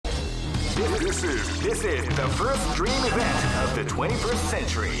This is the first dream event of the 21st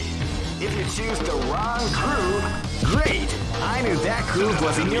century. If you choose the wrong groove, great! I knew that groove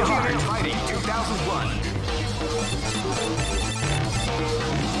was in your heart. Fighting 2001.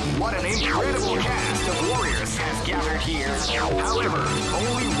 What an incredible cast of warriors has gathered here. However,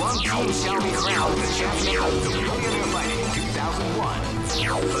 only one team shall be crowned the champion of the Millionaire Fighting 2001.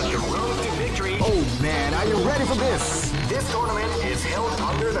 But the road to victory... Oh man, are you ready for this? This tournament is held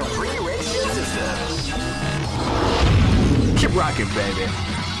under the free ratio system. Keep rocking, baby.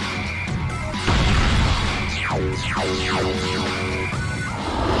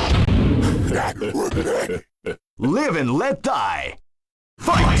 Live and let die.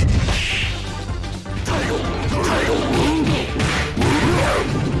 Fight!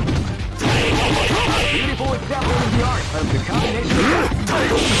 Beautiful example of the art of the combination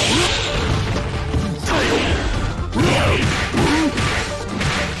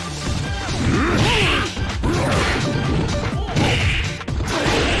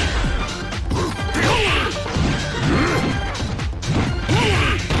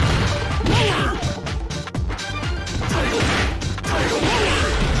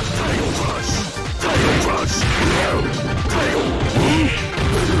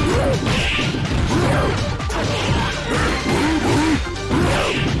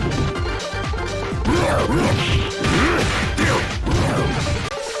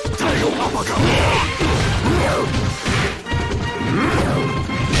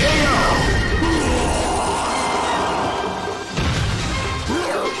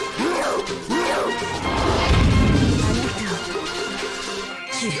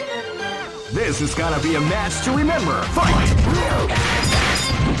This is gonna be a match to remember. Fight!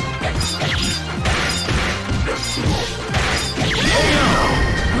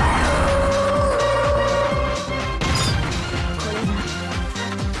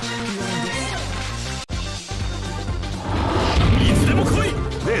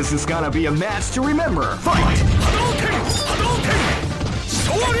 This is gonna be a match to remember. Fight!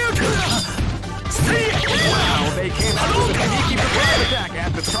 Wow, they came out with a sneaky surprise attack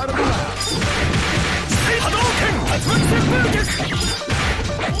at the start of the round.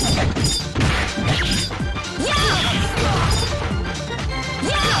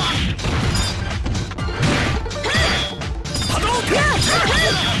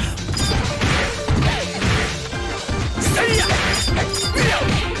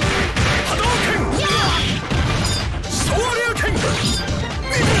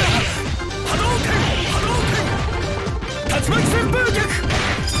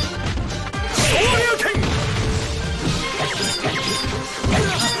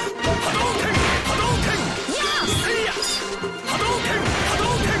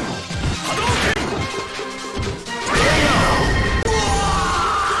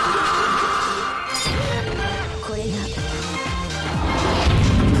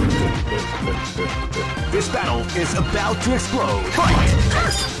 This battle is about to explode. Fight!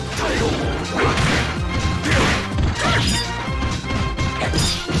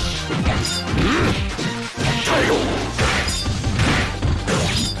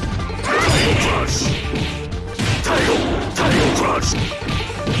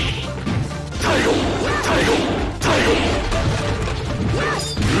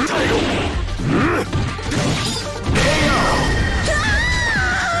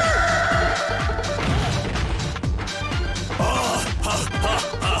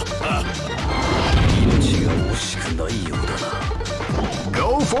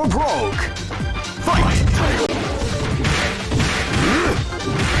 Go for broke! Fight!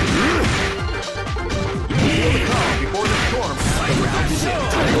 Feel the calm before the storm. Fight round is in.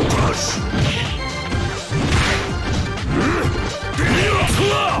 Title crush!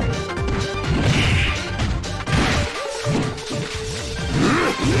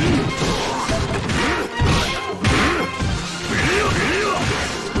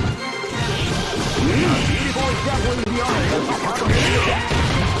 Beautiful example in the art of the combination.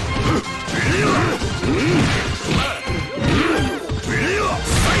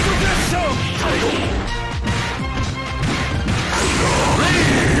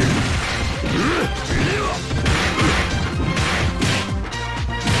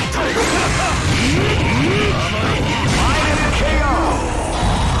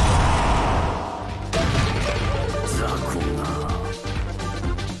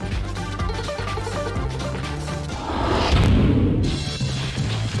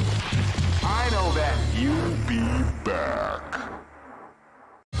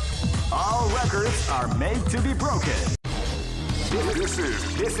 Are made to be broken. This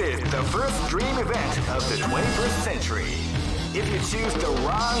is the first dream event of the 21st century. If you choose the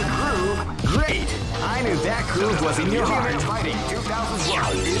wrong groove, Great! I knew that groove was in your heart. Fighting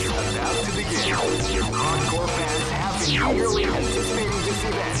 2001 is about to begin. Hardcore fans have been eagerly anticipating this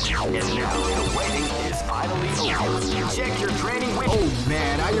event, and now the waiting is finally over. Check your training win. Oh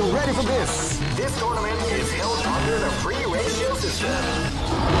man, are you ready for this? This tournament is held under the free ratio system.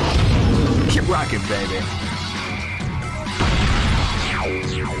 Keep rocking, baby.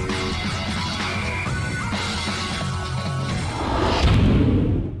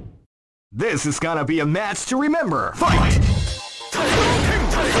 This is gonna be a match to remember. Fight!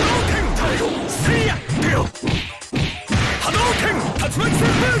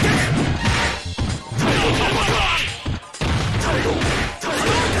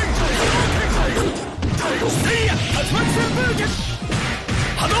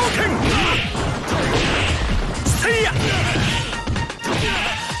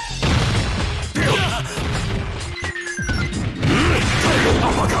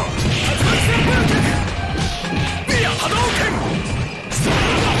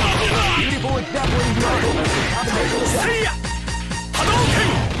 Beautiful example in the art of the combination of Hadouken!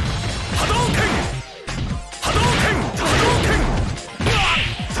 Hadouken! Hadouken! Hadouken!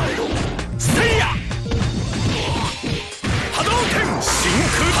 Seiya! Hadouken!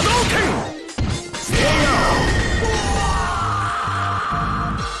 Shinku Hadouken! Seiya!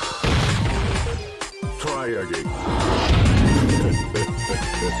 Try again.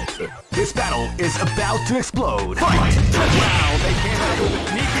 This battle is about to explode. Fight! Wow, they came out with a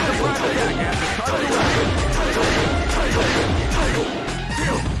sneaky surprise attack at the start of the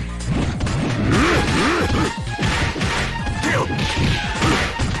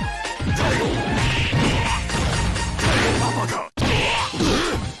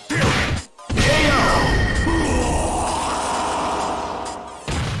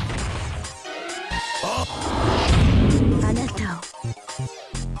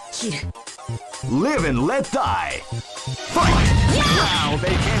Live and let die. Fight! Yeah! Wow, they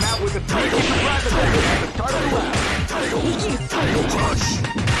came out with a sneaky surprise attack at the start of the round. Title Crush!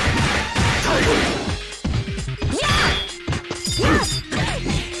 Title! Yeah! Yeah!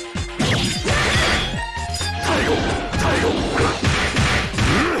 Title! Title!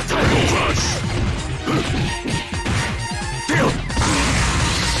 Title Crush! Title!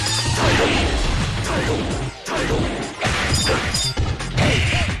 Title! Title!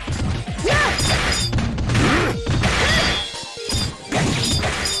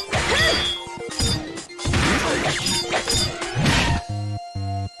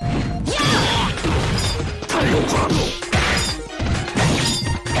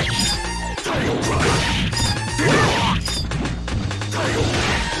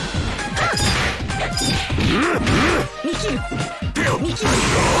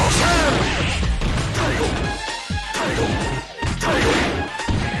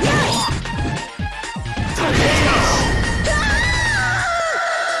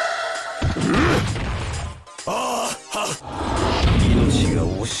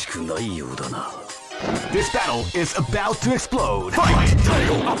 This battle is about to explode. Fight!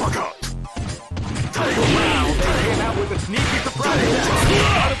 Title Uppercut! Title Wow, they came out with a sneaky surprise attack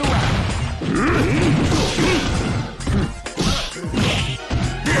out of the round.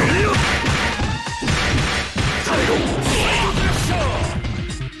 Title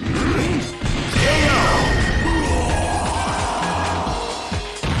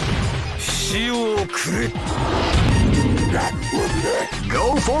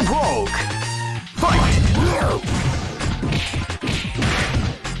Go for broke! Fight!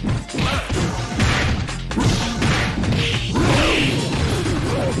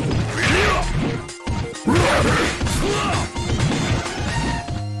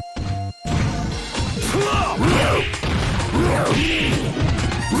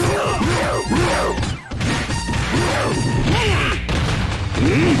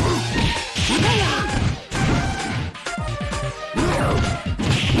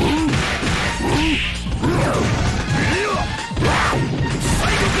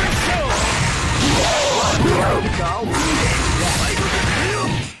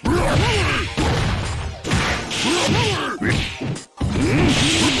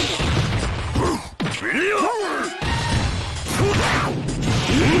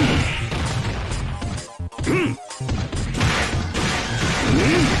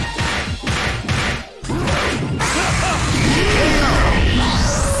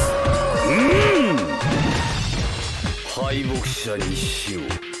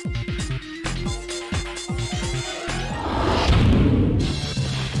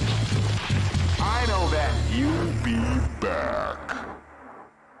 I know that you'll be back.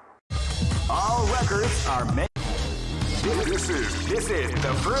 All records are made. This is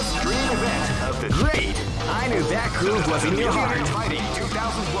the first dream event of the great. I knew that groove was in your heart. Fighting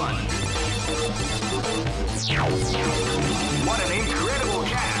 2001. What an incredible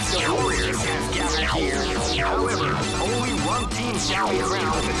cast of warriors has gathered here. However, only one team shall be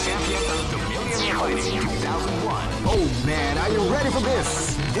crowned the champion of the Millionaire Fighting 2001. Oh man, are you ready for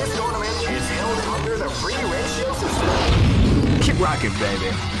this? This tournament is held under the free ratio system. Keep rocking,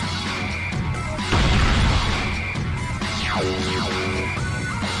 baby.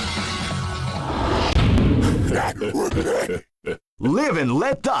 Live and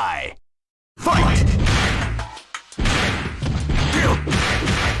let die. Fight!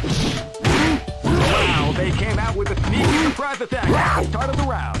 Wow, they came out with a sneaky surprise attack at the start of the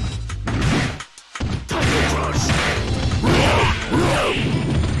round.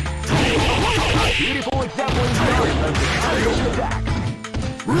 Beautiful example in story of the counter attack.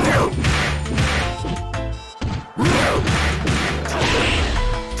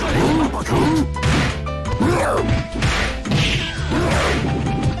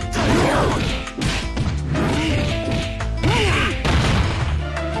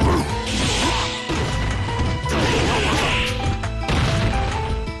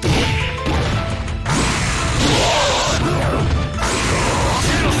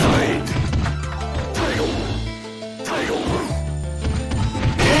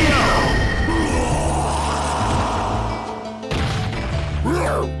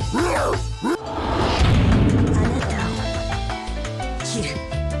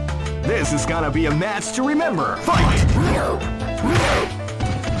 This is gonna be a match to remember. Fight!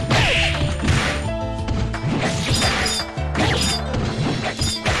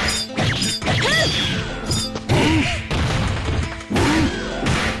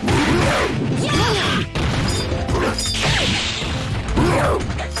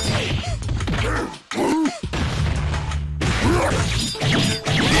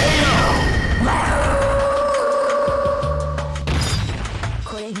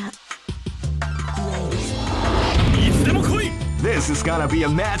 This is gonna be a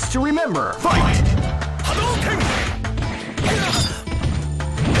match to remember. Fight! Hadouken!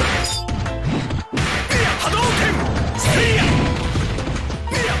 Hadouken! Seiya!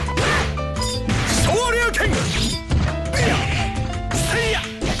 Shoryuken! Seiya!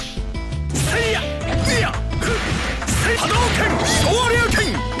 Seiya! Hadouken!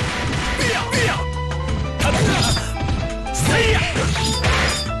 Shoryuken! Seiya!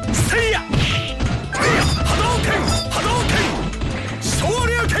 Seiya! Hadouken! Hadouken!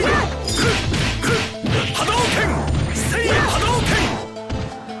 Shoryuken! Hadouken! Seiya! Hadouken!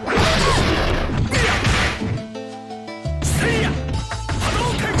 Seiya!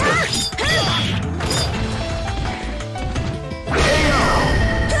 Hadouken!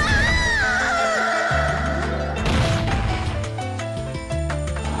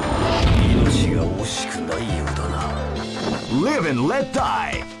 Live and let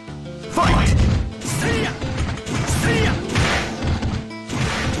die. Fight! Seiya! Seiya!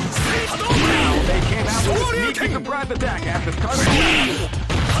 They came out with a sneaky surprise attack at the start of the round.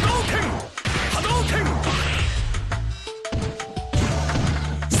 Hadouken! Hadouken!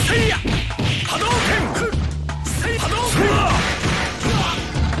 Seiya! Hadouken! Seiya! Hadouken!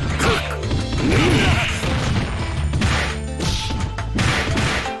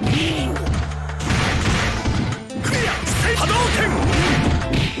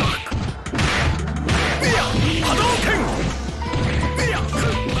 Hadouken! Hadouken!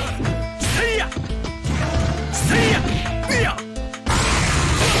 Seiya! Seiya!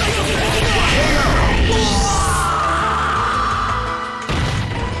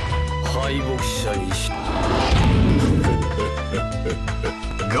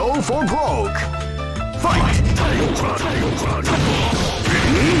 Go for broke! Fight!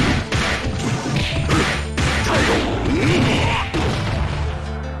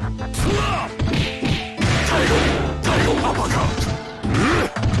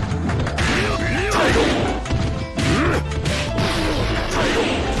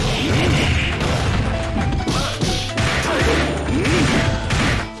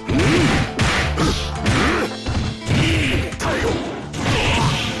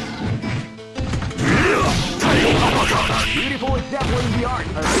 Beautiful example in the art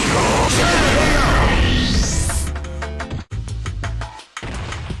of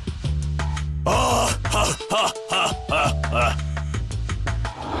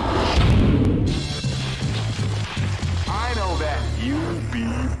I know that you'll be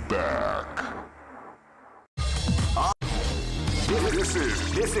back.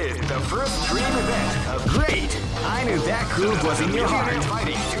 This is the first dream event of great. I knew that groove was in your heart.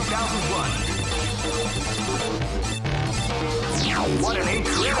 Fighting 2001. What an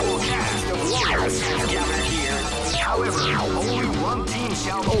incredible cast of warriors has gathered here. However, only one team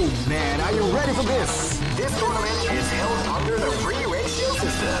shall... Oh man, are you ready for this? This tournament is held under the free ratio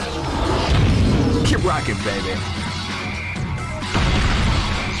system. Keep rocking, baby.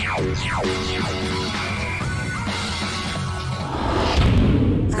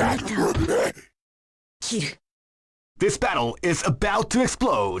 This battle is about to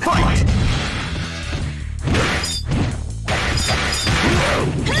explode. Fight!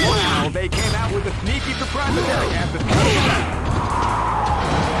 Wow, they came out with a sneaky surprise attack at the start of the round.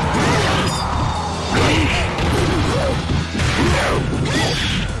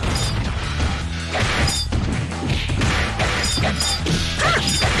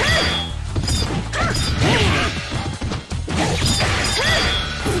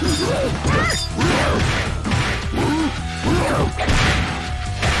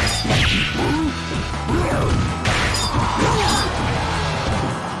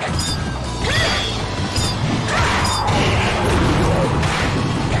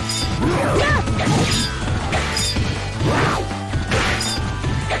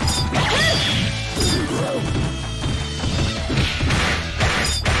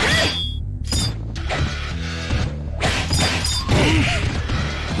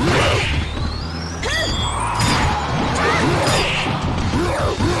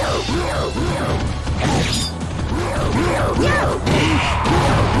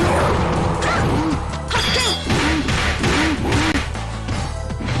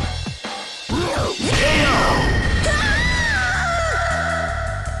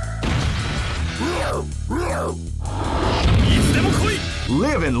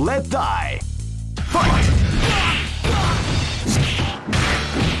 Live and let die. Fight!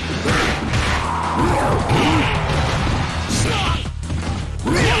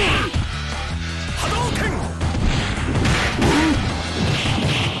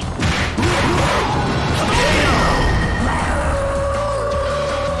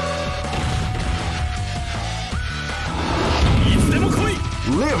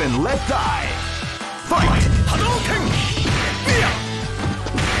 Live and let die. Fight!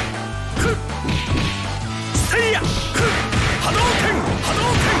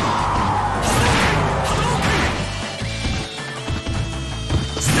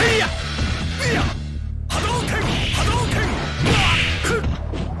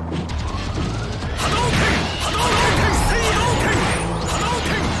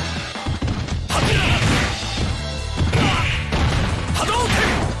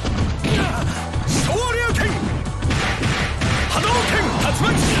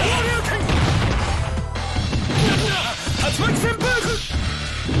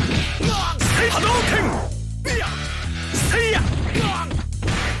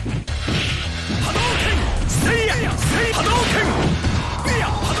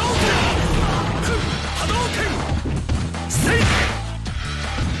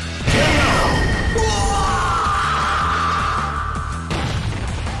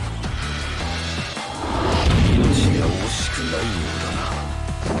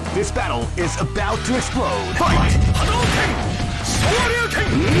 This battle is about to explode. Fight!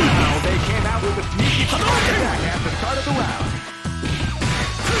 Now they came out with a sneaky attack at the start of the round.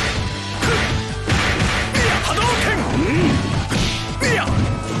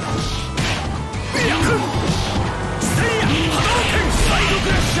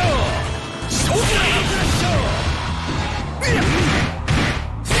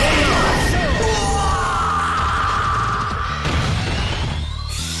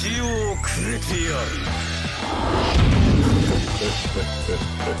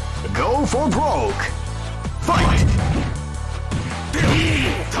 Go for broke! Fight!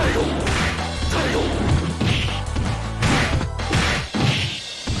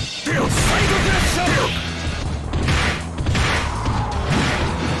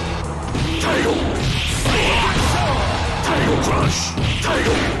 Crush!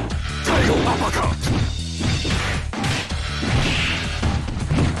 Uppercut!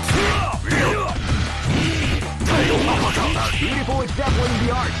 A beautiful example in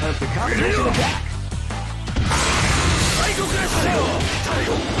the art of the combination attack.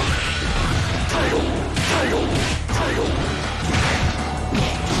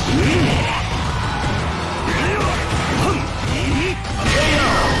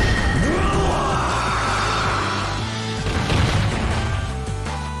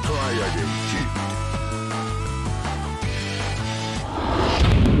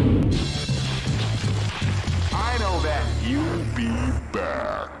 I know that you'll be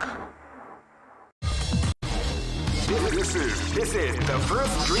back. This is the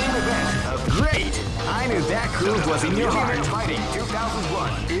first dream event of great. I knew that groove was in your heart. Fighting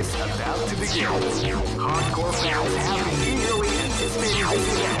 2001 is about to begin. Hardcore fans have been eagerly anticipating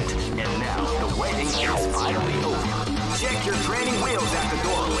this event, and now the waiting is finally over. Check your training wheels at the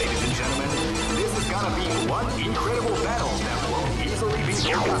door, ladies and gentlemen. This is gonna be one incredible battle that won't easily be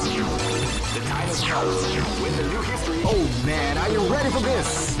forgotten. The time has come with the new history. Oh man, are you ready for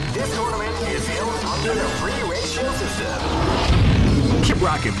this? This tournament is held under the free ratio system. Keep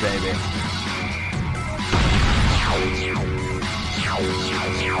rocking, baby.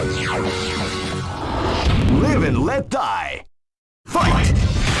 Live and let die. Fight!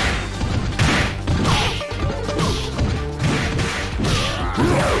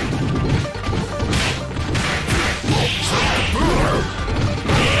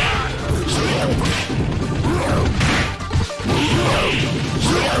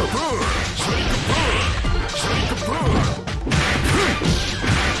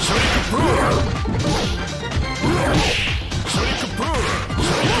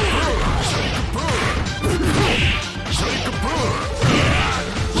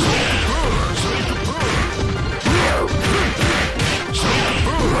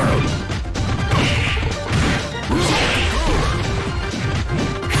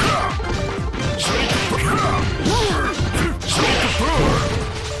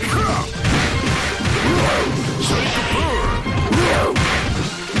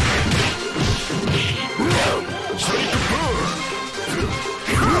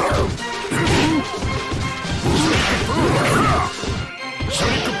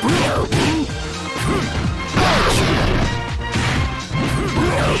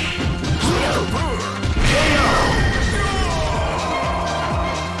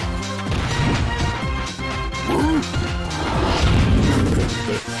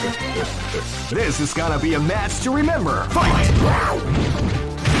 This is gonna be a match to remember. Fight!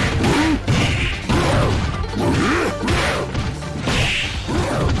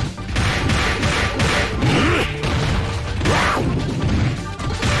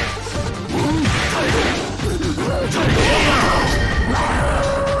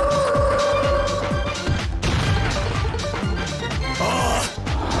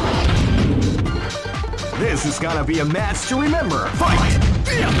 This is gonna be a match to remember. Fight!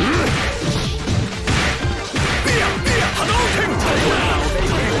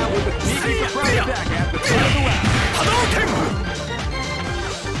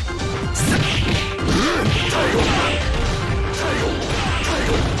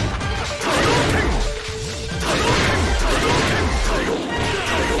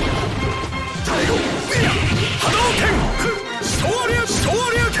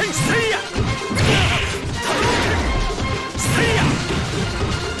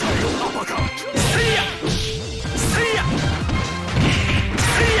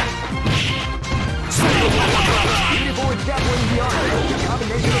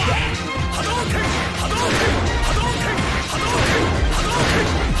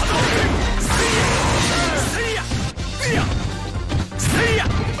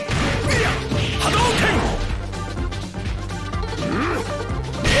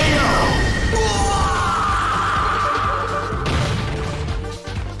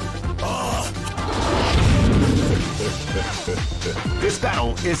 This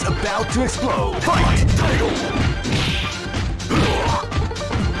battle is about to explode. Fight!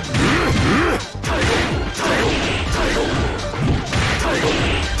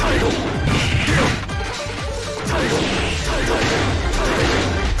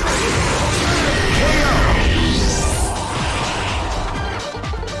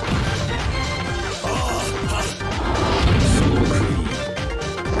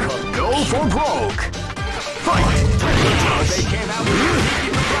 Go for broke! Fight! They came out with a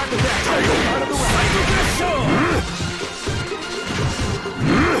sneaky surprise attack. Out of the way.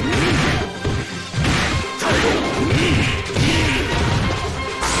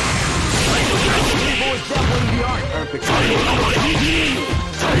 Boys definitely the art of the Title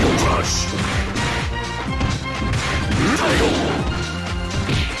Rush.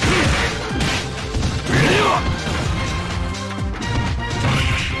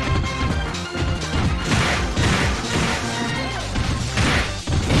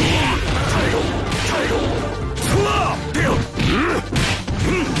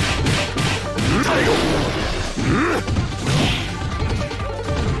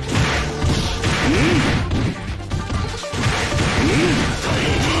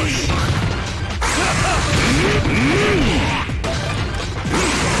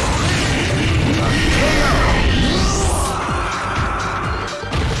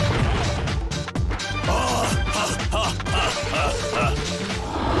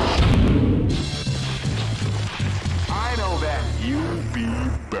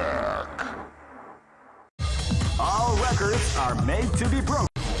 records are made to be broken.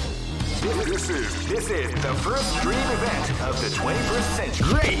 This is the first dream event of the 21st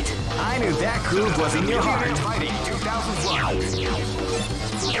century. Great! I knew that groove was in your heart. Fighting 2001.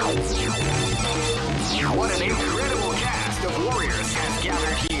 What an incredible cast of warriors has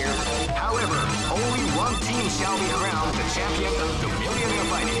gathered here. However, only one team shall be crowned the champion of the Millionaire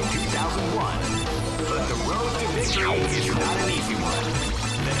Fighting 2001. But the road to victory is not an easy one.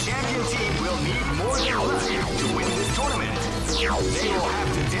 The champion team will need more than luck to win this tournament. They will have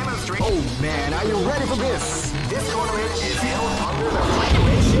to demonstrate. Oh man, are you ready for this? This tournament is held under the free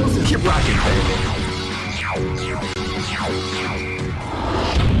ratio system. Keep rocking, baby.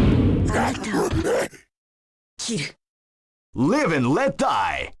 Live and let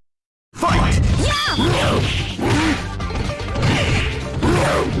die. Fight!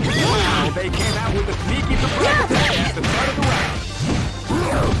 Wow, they came out with a sneaky surprise attack at the start of the round.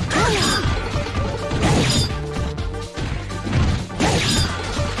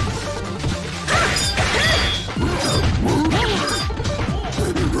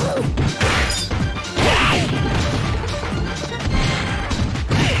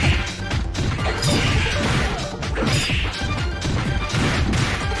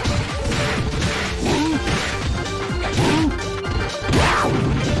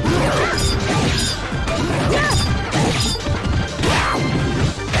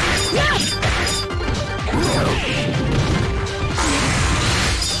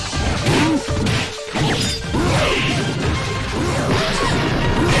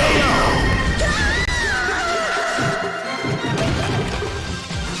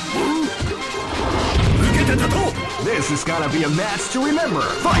 This is gonna be a match to remember.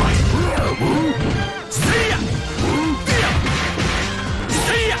 Fight! See ya! See ya!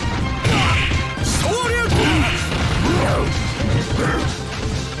 See ya!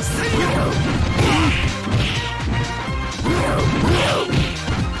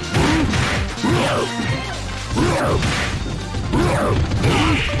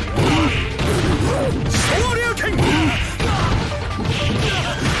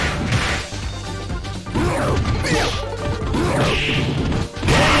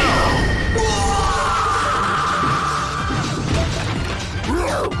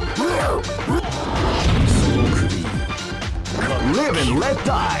 Live and let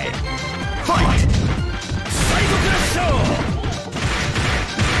die. Fight!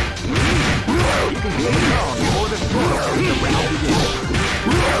 You can be strong before the round begins.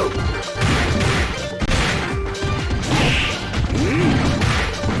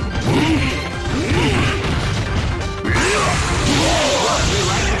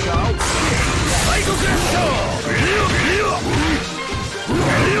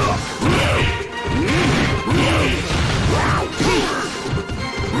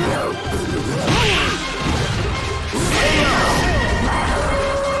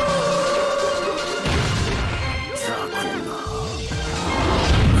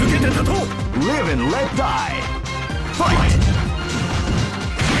 Live and let die. Fight!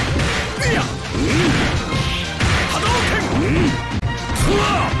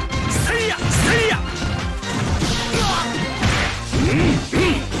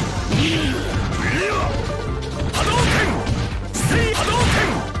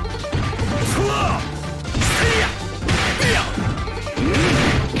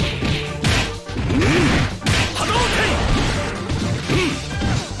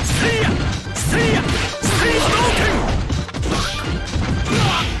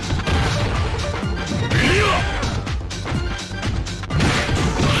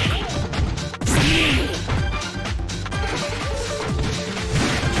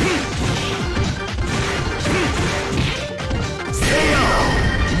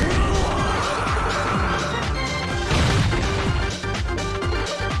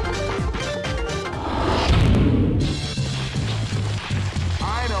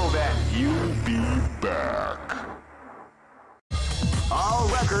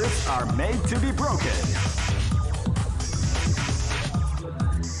 Are made to be broken.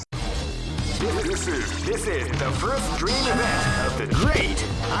 This is the first dream event of the great.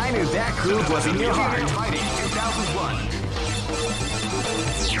 I knew that groove was in your heart. Fighting 2001.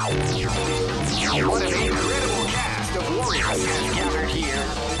 What an incredible cast of warriors has gathered here.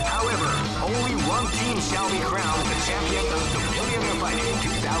 However, only one team shall be crowned the champion of the Millionaire Fighting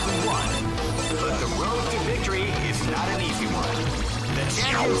 2001. But the road to victory is not an easy one. The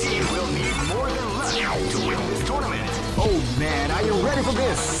champion team will need more than luck to win this tournament. Oh man, are you ready for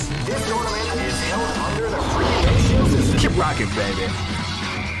this? This tournament is held under the free ratio system. Keep rocking, baby.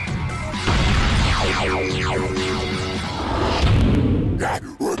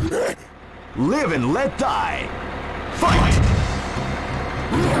 Live and let die. Fight!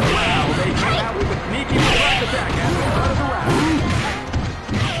 Wow, they came out with a sneaky surprise attack at the start of the round.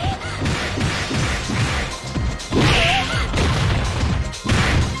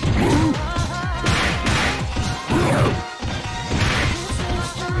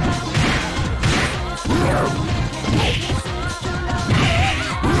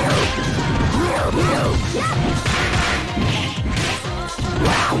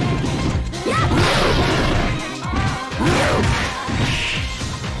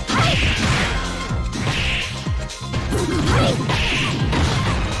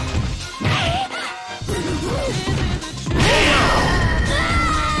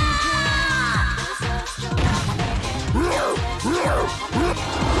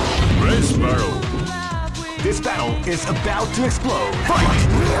 This battle is about to explode. Fight!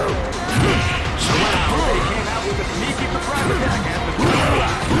 Wow, they came out with a sneaky surprise attack at the start of the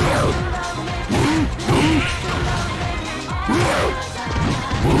round.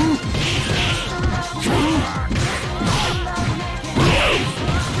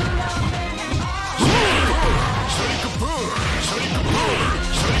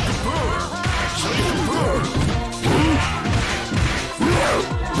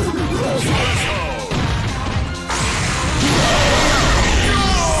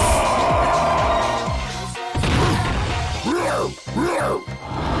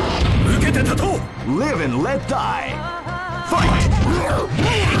 Live and let die. Fight!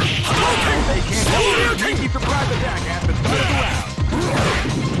 They can't help it. Keep the surprise attack at the start of the round.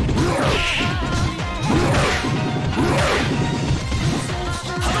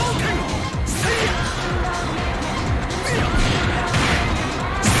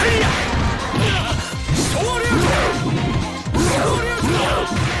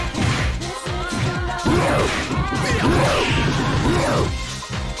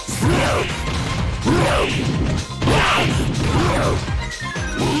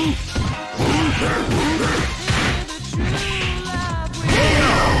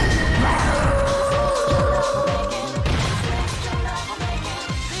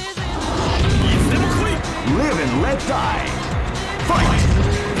 Live and let die. Fight!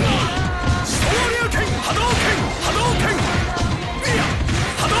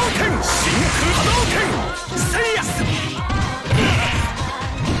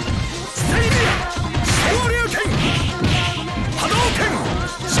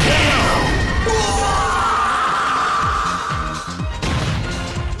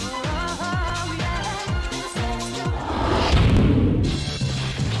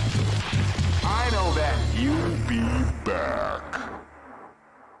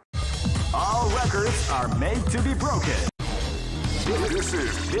 Are made to be broken. This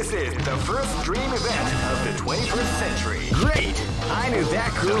is the first dream event of the 21st century. Great! I knew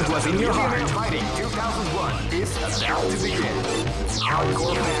that groove was in your heart. Fighting 2001 is about to begin.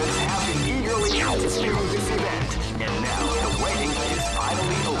 Hardcore fans have been eagerly anticipating this event, and now the waiting is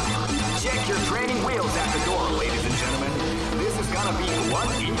finally over. Check your training wheels at the door, ladies and gentlemen. This is gonna be one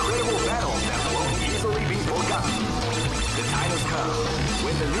incredible battle that won't easily be forgotten. The time has come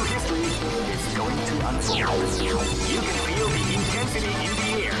when the new history is going to unfold. You can feel the intensity in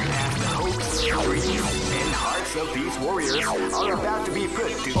the air as the hopes, dreams, and hearts of these warriors are about to be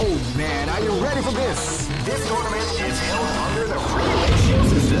put to... Oh man, are you ready for this? This tournament is held under the free ratio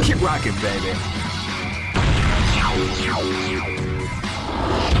system. Keep rocking, baby.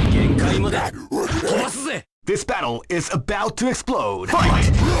 This battle is about to explode.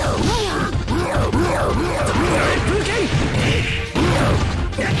 Fight!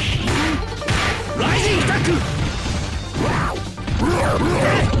 Rising attack!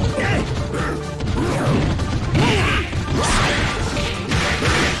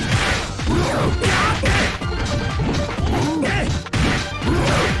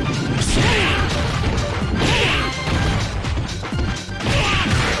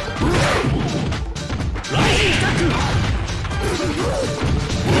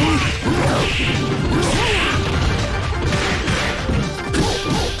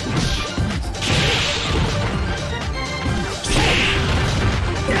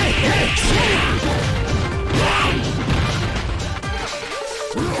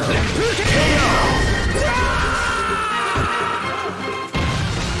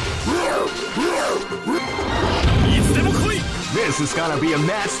 This is gonna be a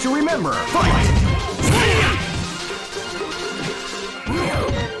match to remember. Fight!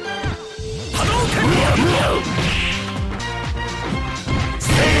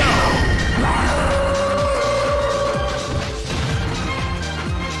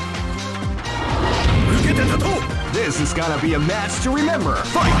 This is gonna be a match to remember.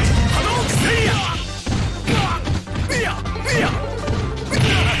 Fight!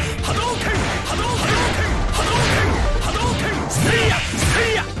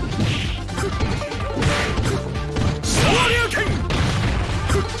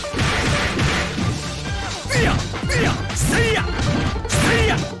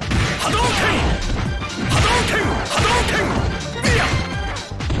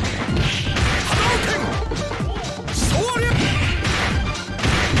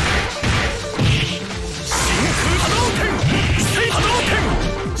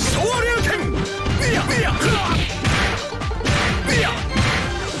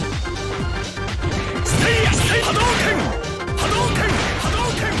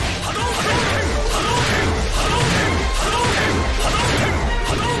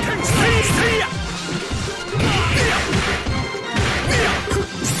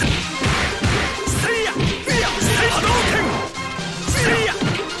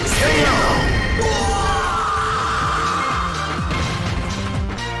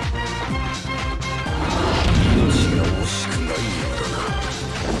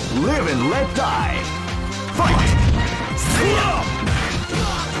 Live and let die. Fight!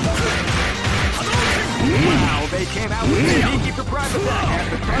 Wow, they came out with a sneaky surprise attack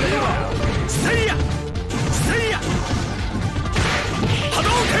at the start of the round.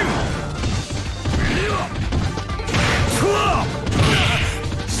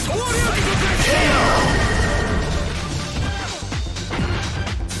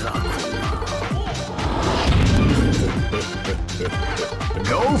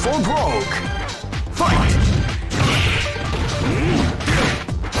 Go for broke. Fight!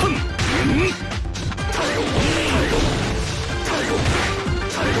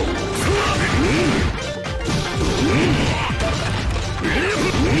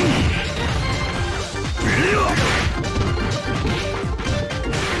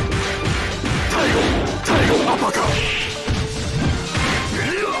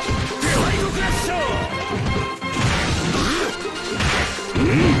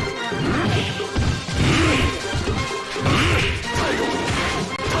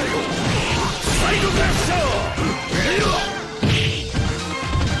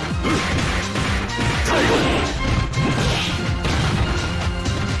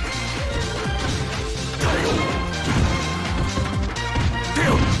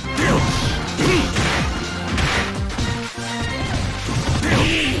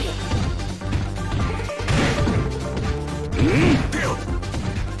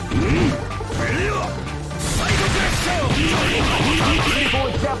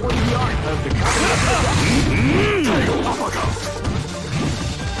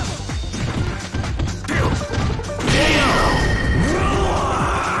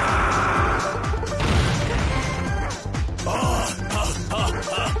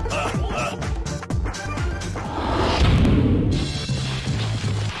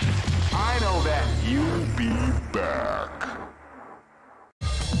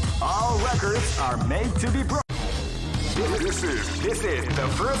 This is the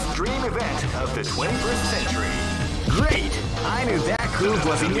first dream event of the 21st century. Great! I knew that groove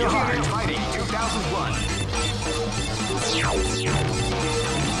was in your heart. Fighting 2001.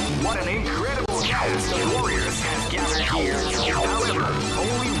 What an incredible cast of warriors has gathered here. However,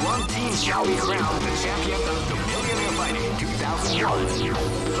 only one team shall be crowned the champion of the Millionaire Fighting 2001.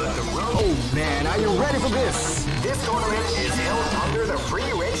 But the road... Oh man, are you ready for this? This tournament is held under the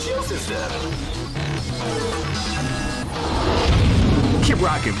free ratio system. Keep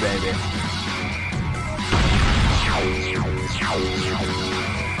rocking, baby.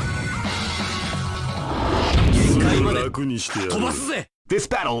 This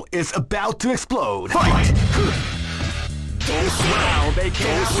battle is about to explode. Fight! Wow, they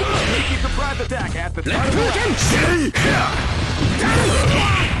can't keep the surprise attack at the start of the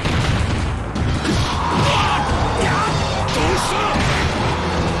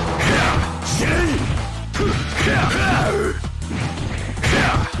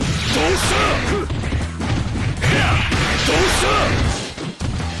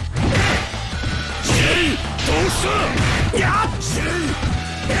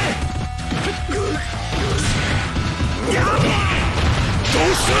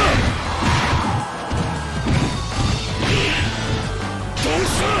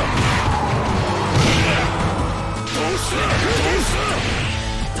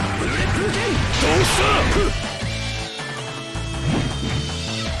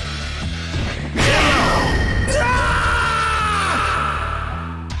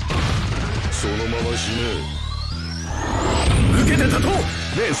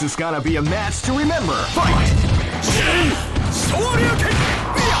This is gonna be a match to remember. Fight!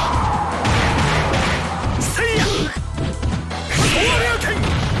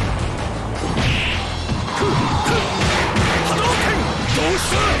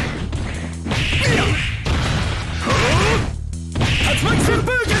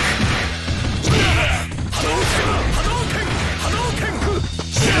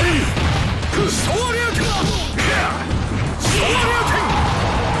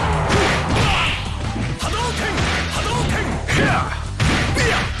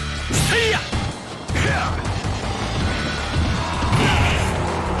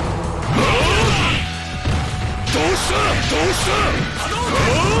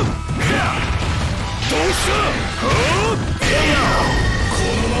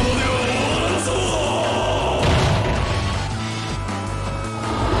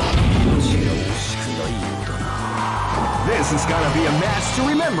 This is gonna be a match to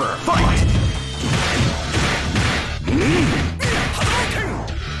remember. Fight!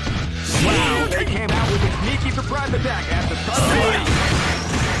 Wow, they came out with a sneaky surprise attack at the start of the fight.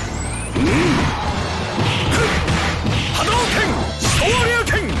 Hadouken!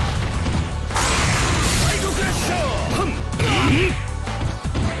 Shoryuken! Psycho Crash!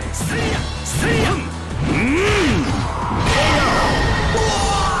 Seiya!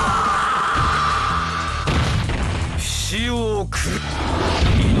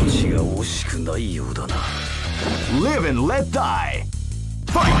 Live and let die.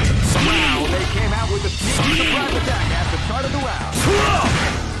 Fight! Somehow they came out with a sneaky surprise attack at the start of the round.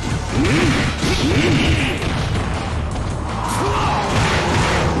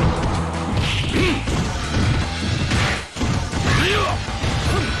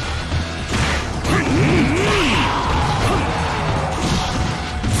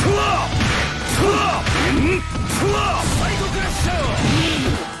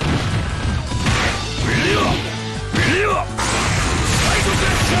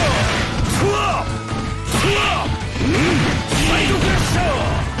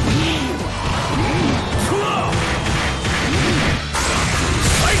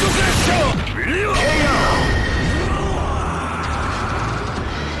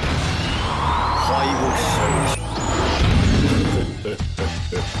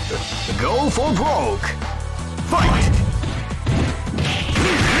 Go for broke. Fight!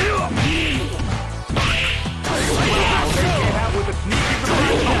 Wow, they came out with a sneaky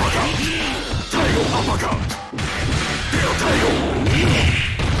surprise. Taigo uppercut. Taigo.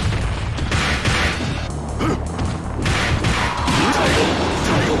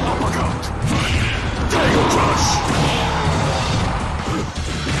 Taigo uppercut. Taigo crush.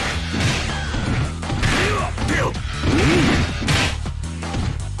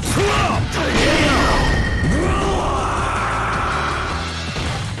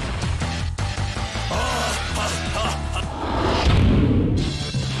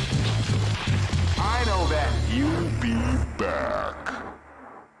 I know that you'll be back.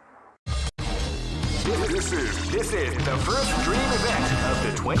 This is the first dream event of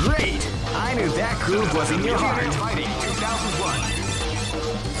the 20. Great! I knew that groove was in your heart. Fighting 2001.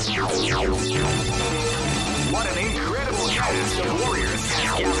 What an incredible cast of warriors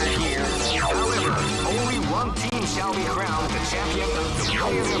has gathered here. However, only one team shall be crowned the champion of the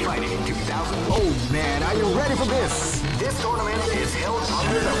Pioneer Fighting 2001. Oh man, are you ready for this? This tournament is held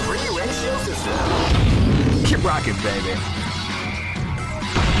under the free ratio system. Keep rocking, baby.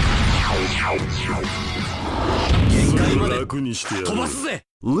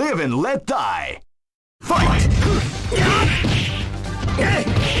 Live and let die. Fight!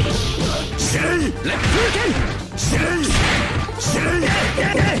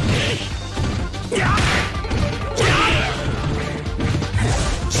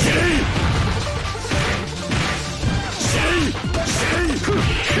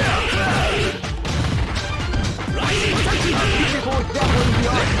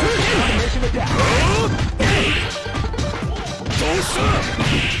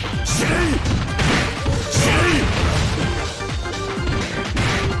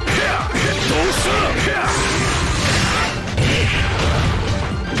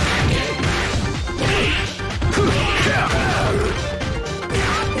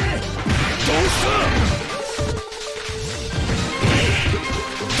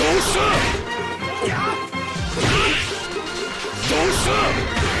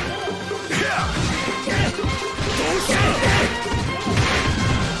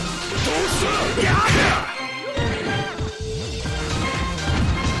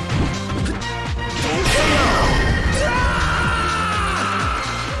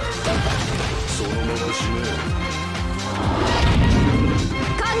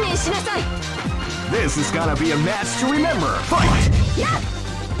 This is gonna be a match to remember. Fight! Yeah.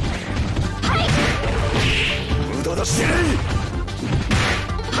 Hi.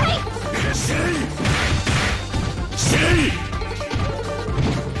 Hi.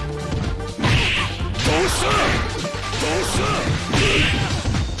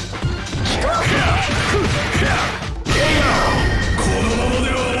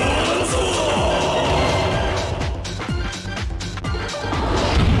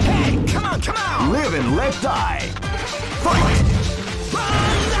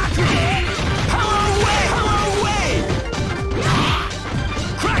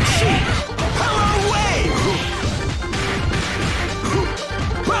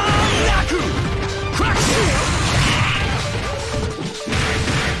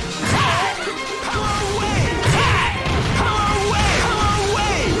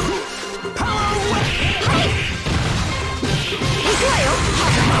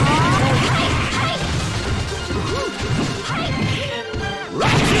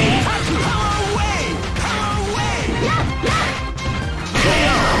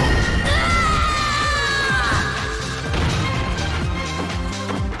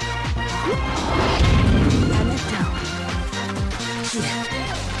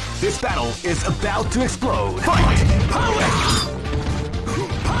 This battle is about to explode. Fight! Power!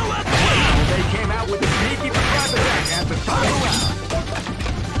 Power! Wow, they came out with a sneaky surprise attack at the top of the round.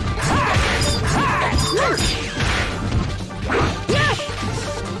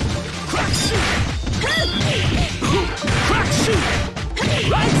 Crack shoot! Crack shoot!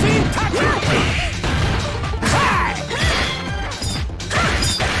 Rising tackle!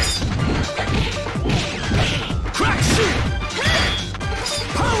 Crack shoot!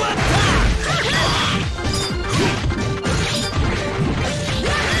 Power down!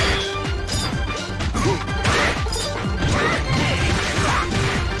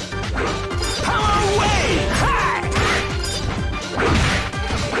 Power away! High!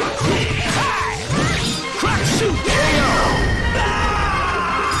 Crack shoot!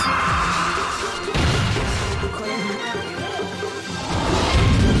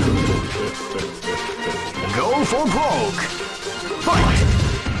 Go for broke! Fight!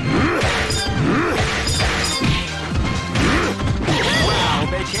 Wow,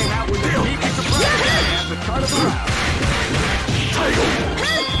 they came out with a sneaky surprise at the start of the round.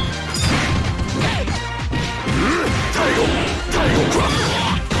 Title drop!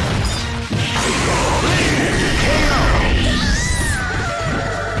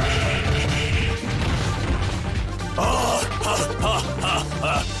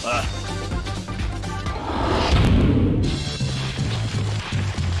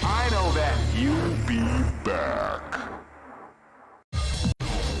 I know that you'll be back.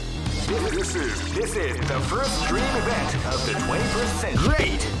 This is the first dream event of the 21st century.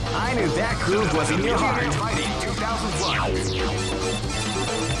 Great! I knew that groove was in your heart. Fighting 2001.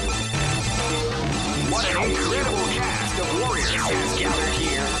 What an incredible cast of warriors has gathered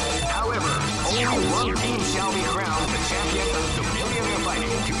here. However, only one team shall be crowned the champion of the Millionaire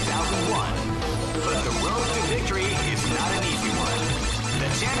Fighting 2001. But the road to victory is not an easy one. The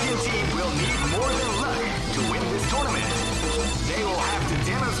champion team will need more than luck to win this tournament. They will have to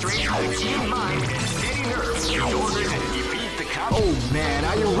demonstrate a keen mind and steady nerves in order to defeat the cup. Oh man,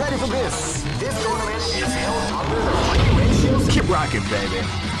 are you ready for this? This tournament is held under the free ratios. Keep rocking, baby.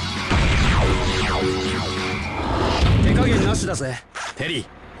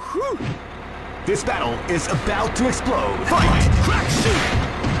 This battle is about to explode. Fight! Crack shoot!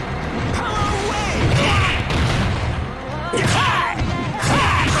 Power away! High!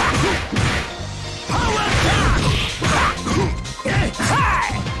 Power down! High!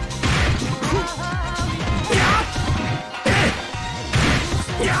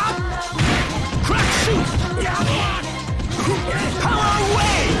 Crack shoot! Power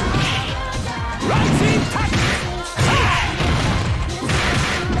away! Rising tackle!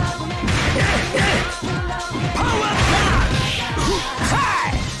 Power down! High!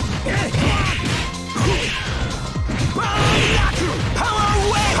 Power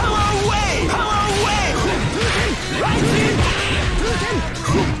away! Power away! Power away! Rising!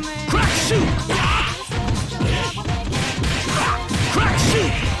 Crack shoot! Crack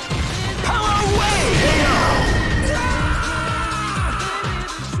shoot! Power away!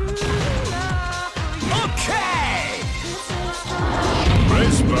 Okay!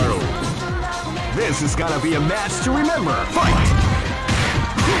 Race battle. This is gonna be a match to remember. Fight!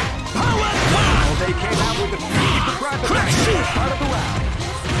 Power down! They came out with a crack shoot! Part of the round.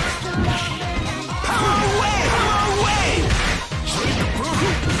 Power away! Power away!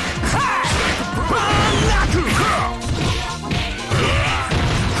 High!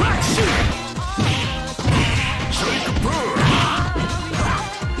 Crack shoot!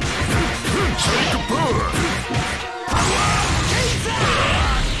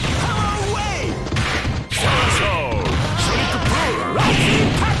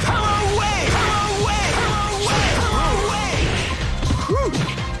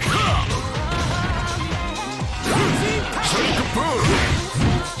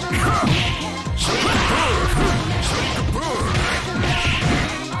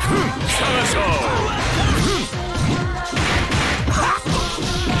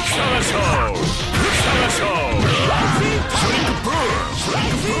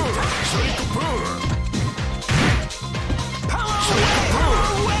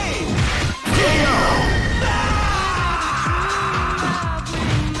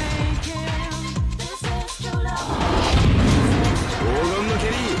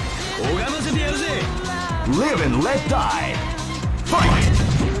 Live and let die. Fight!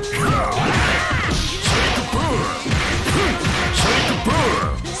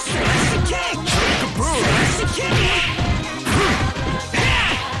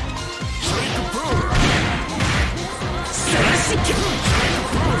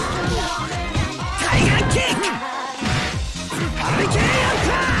 Tiger kick! Hurricane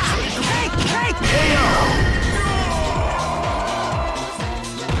attack!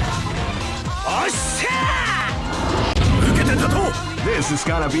 This is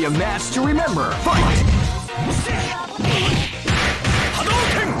gonna be a match to remember. Fight!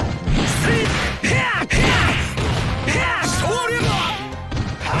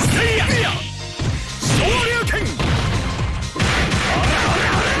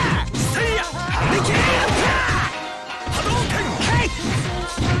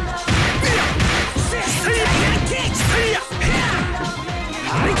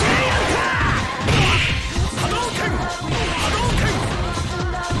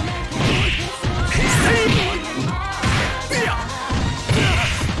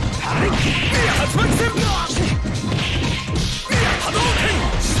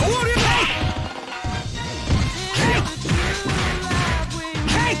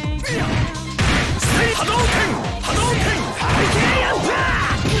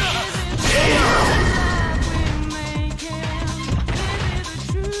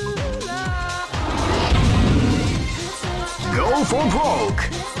 Go for broke!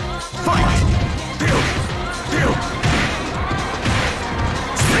 Fight!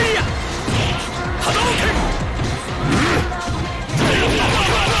 See ya! Hadouken!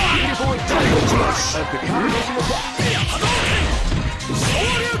 Beautiful title crush at the combination attack. Hadouken!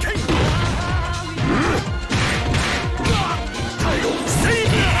 Shoryuken! See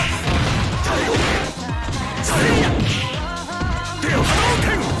ya! See ya!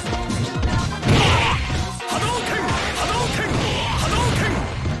 Hadouken!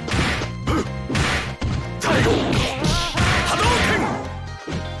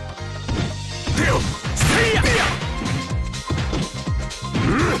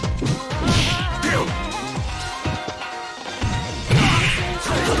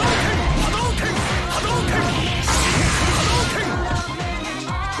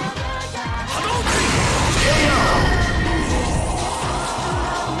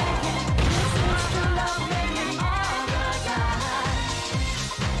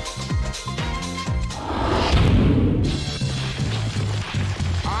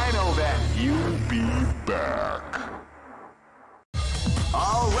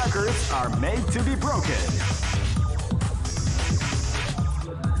 Are made to be broken.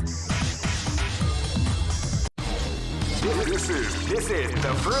 This is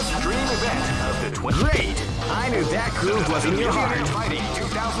the first dream event of the 20. Great! I knew that groove was in your heart. Fighting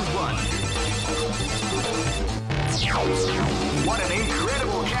 2001. What an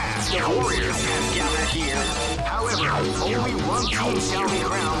incredible cast of warriors has gathered here. However, only one team shall be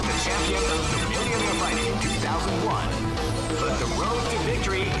crowned the champion of the Millionaire Fighting 2001. But the road to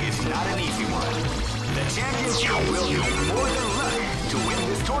victory is not an easy one. The championship will need more than luck to win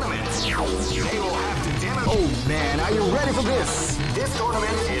this tournament. They will have to demonstrate. Oh man, are you ready for this? This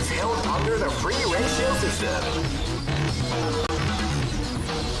tournament is held under the free ratio system.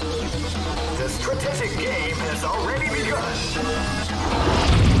 The strategic game has already begun.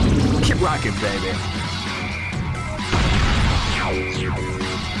 Keep rocking, baby.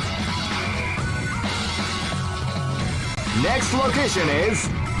 Next location is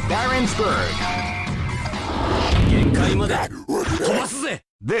Barentsburg.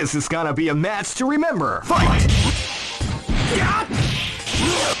 This is gonna be a match to remember. Fight!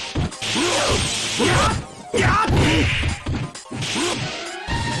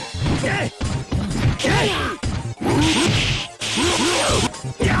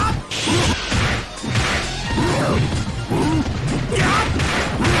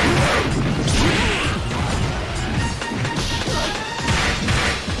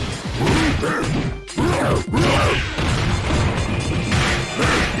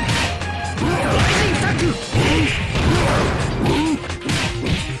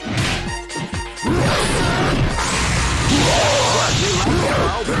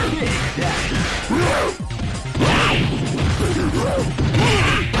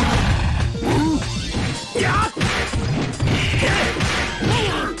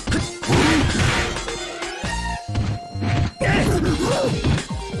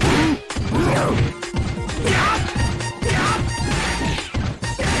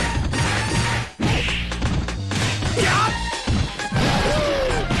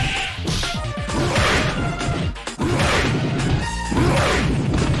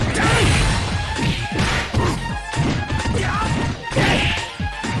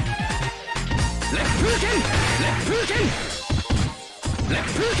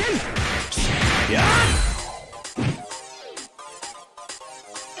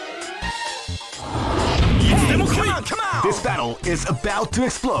 This battle is about to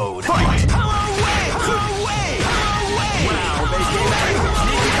explode. Fight! Power away! Power away! Wow, they gave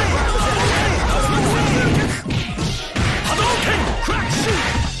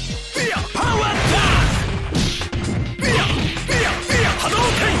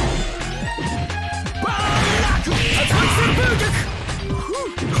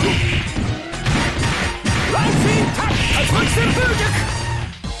旋風脚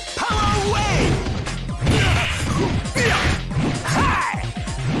パワーウェイはい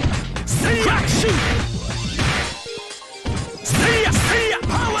せいやシューせいや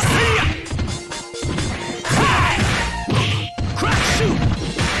パワーせいやはいクラッシュ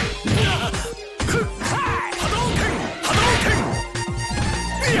はい波動拳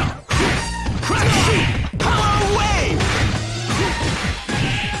いやクラッシュパワーウェイ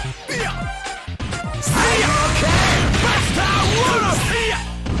いやせいやバスターウォールせいや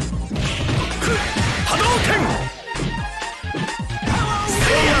波動拳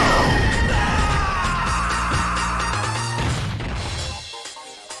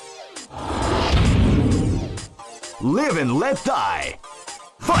Live and let die.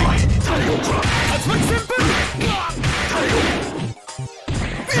 Fight! 竜巻旋風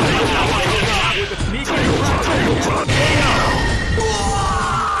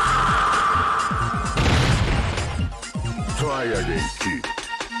Try again, kid.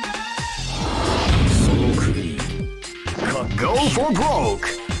 その首 Go for broke.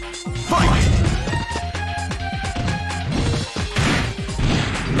 Fight!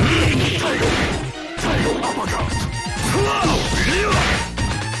 アパカッ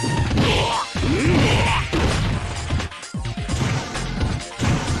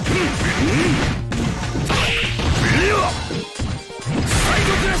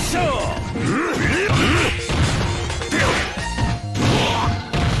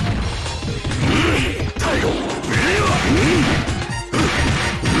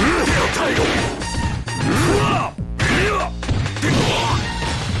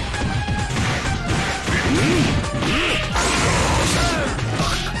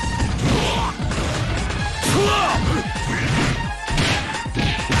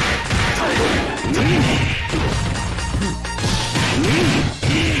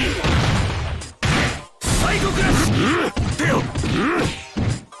サイドクラッシャ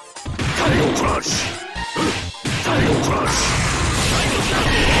サイドクラッシュタイゴクラッシュ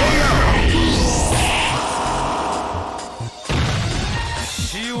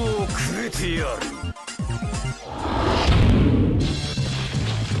死をくれてやる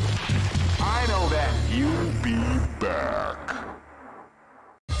I know that. You'll be back.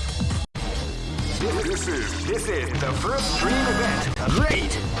 This is the first dream event.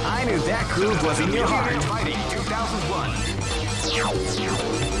 Great! I knew that groove was in your heart. Fighting 2001.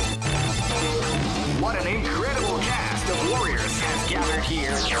 What an incredible cast of warriors has gathered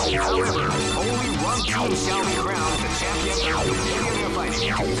here. However, only one team shall be crowned the champion of Millionaire Fighting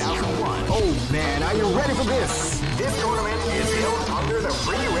 2001. Oh man, are you ready for this? This tournament is held under the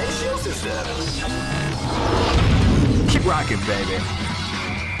free ratio system. Keep rocking, baby.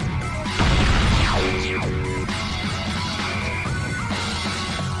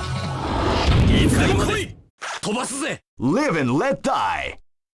 Live and let die.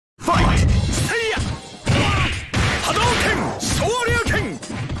 Fight! せいや波動拳昇竜拳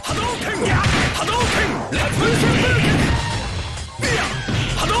波動拳や波動拳レッツ旋風脚いや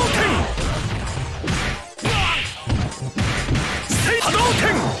波動拳せい波動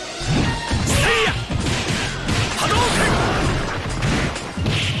拳せいや波動拳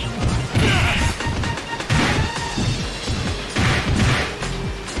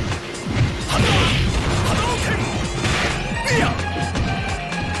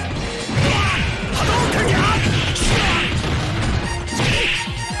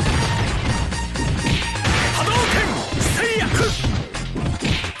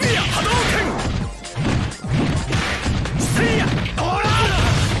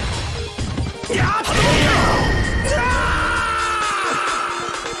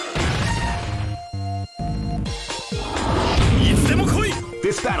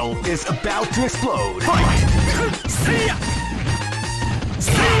This battle is about to explode. Fight! See ya!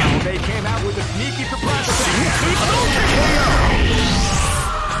 See ya! They came out with a sneaky surprise attack.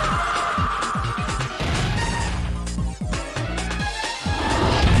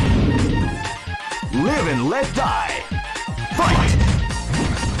 Live and let die. Fight!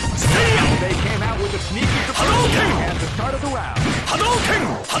 See ya! They came out with a sneaky surprise attack at the start of the round. Hadouken!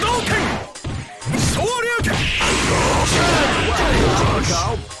 Hadouken! 昇竜拳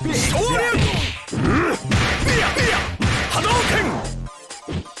昇竜いや波動拳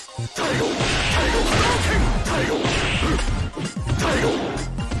波動拳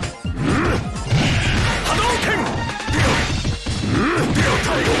波動拳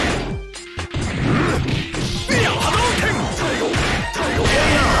いや波動拳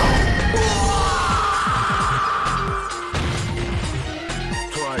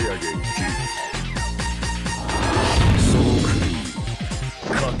Try again, kid.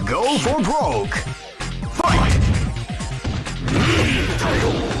 Go for broke. Fight!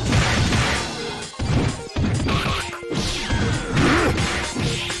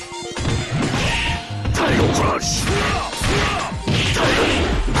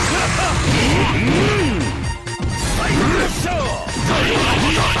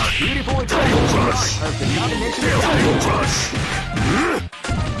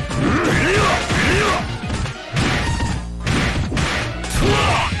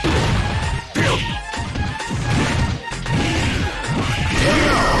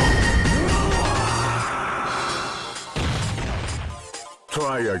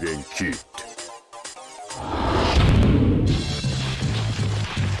 Try again, kid.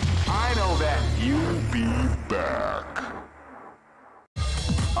 I know that. You'll be back.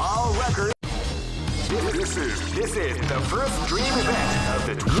 All records. This is the first dream event of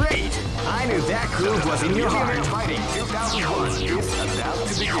the great. I knew that groove was in your heart. Fighting 2001 is about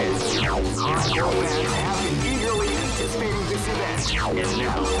to begin. Hardcore fans have been eagerly anticipating this event, and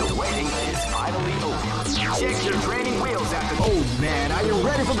now the waiting is finally over. Check your training wheels at the. Oh man, are you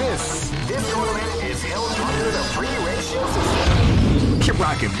ready for this? This tournament is held under the free ratio system. Keep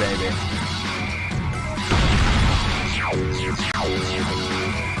rocking, baby.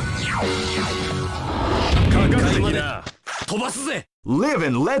 Live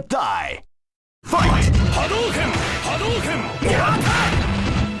and let die. Fight! Hadouken! Hadouken! Morata!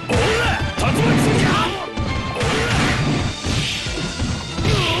 Ora! Tatsumatsu!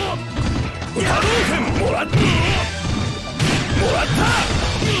 Hadouken! Morata! Morata!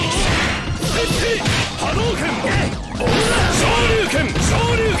 Setti! Hadouken! Ora! Shoryuken!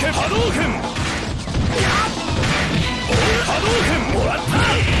 Shoryuken! Hadouken! Hadouken! Morata!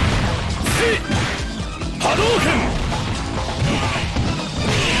 Hadouken!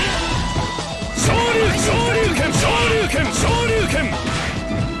 Shoryuken! Shoryuken! Shoryuken!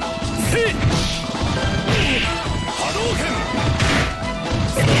 Hadouken!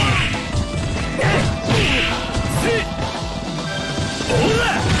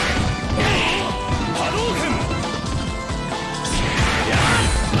 Ora! Hadouken!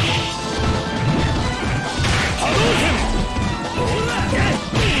 Hadouken! Ora!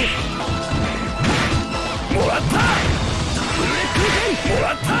 Morata!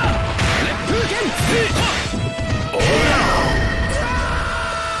 Morata!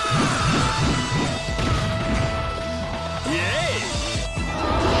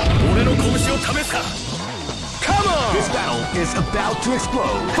 Come on! This battle is about to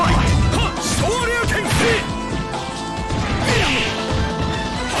explode. Fight! Shoryuken!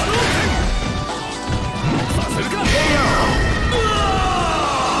 Hadouken! Saseruka!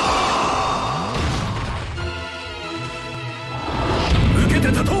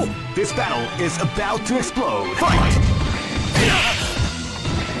 This battle is about to explode. Fight!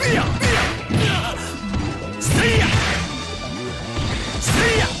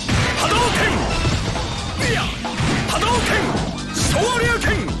 Hadouken! Hadouken!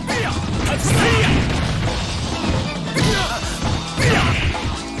 Shoryuken! Tatsuya!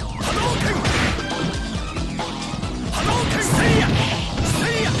 Hadouken! Hadouken! Seiya!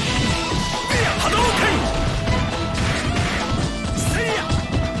 Seiya! Hadouken! Seiya!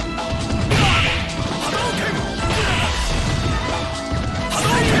 Hadouken! Hadouken!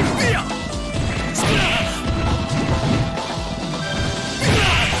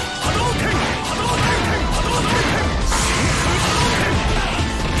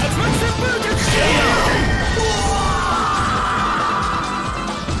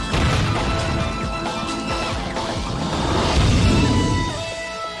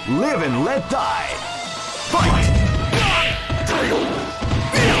 Live and let die. Fight!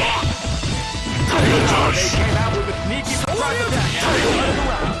 They came out with a sneaky surprise attack at the start of the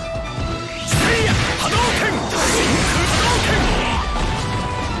round. Hadouken! Hadouken!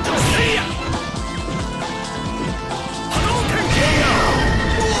 Hadouken!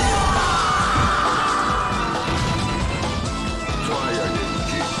 Try again,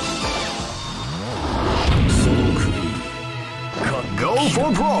 kid. Go for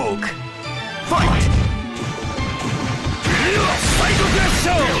broke. Fight! Psycho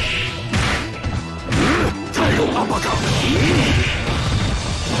Pressure! Psycho Uppercut!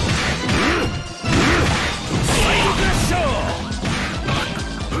 Psycho Pressure!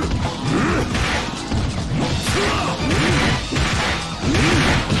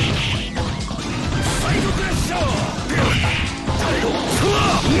 Psycho Pressure!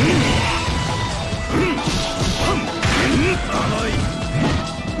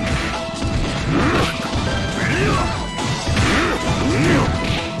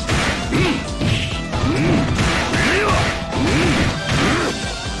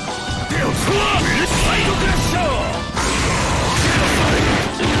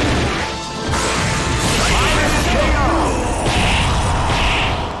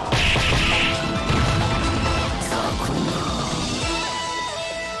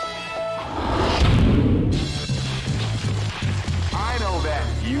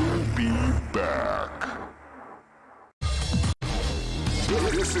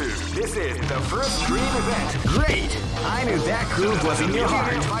 first dream event. Great! I knew that groove was in your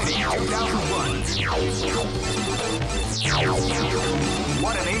heart. Fighting 2001.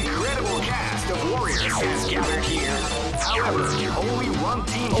 What an incredible cast of warriors has gathered here. However, only one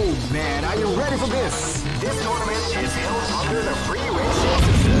team. Oh man, are you ready for this? This tournament is held under the free ratio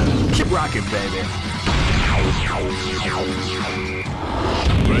system. Keep rocking, baby.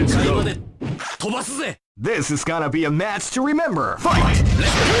 Let's go. This is gonna be a match to remember. Fight!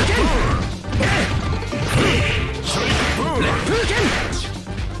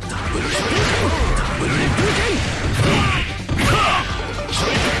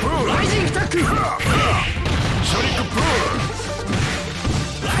 Rising attack! Sonic Boom!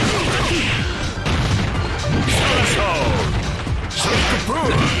 Rising attack! Sonic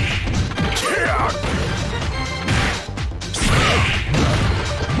Boom!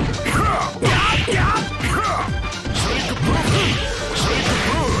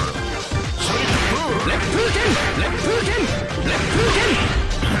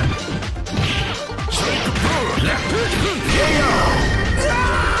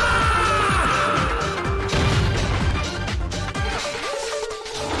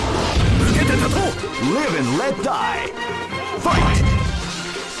 Live and let die. Fight!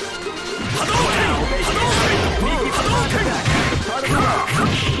 Hadouken!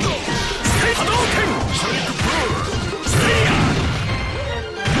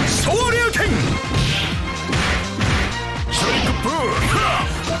 Shoryuken! Sonic Boom!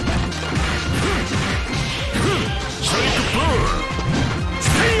 Sonic Boom!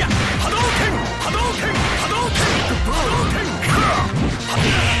 Seiya! Hadouken! Hadouken! Hadouken!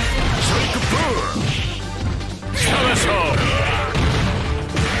 Sonic Boom! Sonic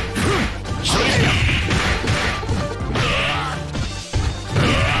Boom! Seiya!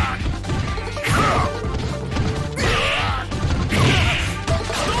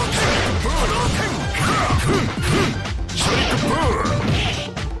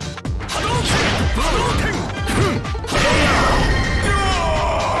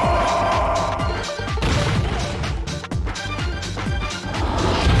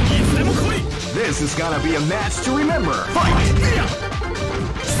 This is gonna be a match to remember. Fight!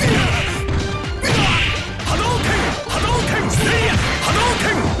 Hadouken! Hadouken! Seiya!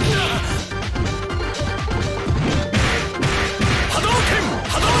 Hadouken! Hadouken!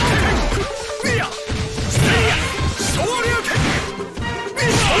 Hadouken! Seiya! Seiya! Shoryuken!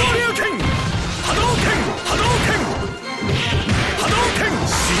 Shoryuken! Hadouken! Hadouken! Hadouken!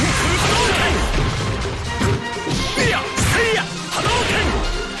 Shinku Hadouken! Seiya! Seiya! Hadouken!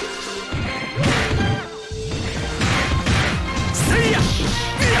 Seiya!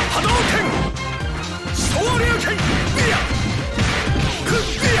 Hadouken! Shoryuken!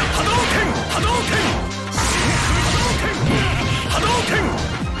 Hadouken! Hadouken! Shinku Hadouken! Hadouken!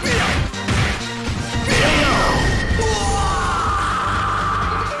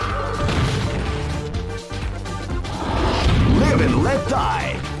 Live and let die.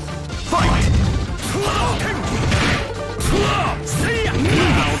 Fight! Hadouken! Seiya!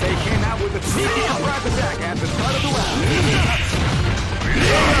 Now they came out with a sneaky surprise attack at the start of the round.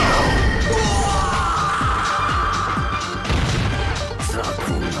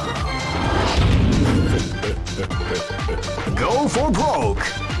 Go for broke.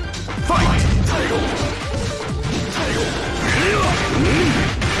 Fight!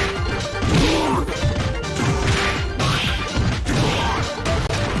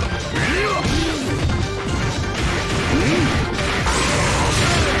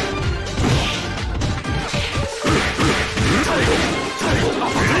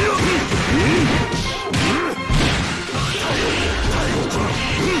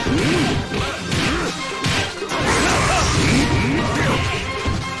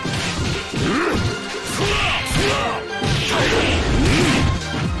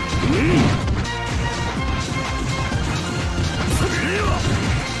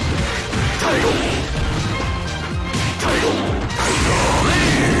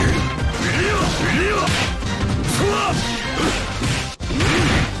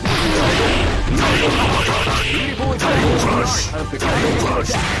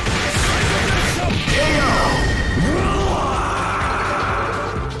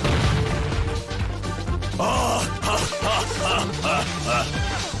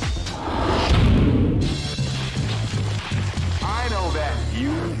 I know that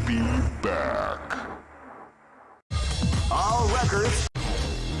you'll be back. All records.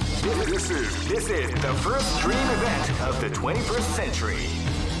 This is the first dream event of the 21st century.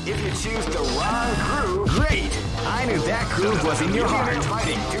 If you choose the wrong groove, great! I knew that groove was in your heart.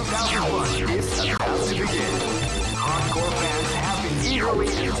 Fighting 2001 is about to begin. Hardcore fans have been eagerly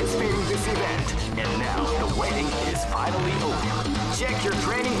anticipating this event, and now the waiting is finally over. Check your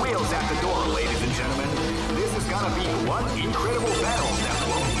training wheels at the door, ladies and gentlemen. This is gonna be one incredible battle that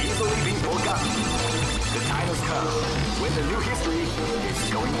won't easily be forgotten. The time has come when the new history is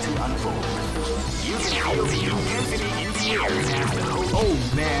going to unfold. You can feel the intensity in the air as the host. Oh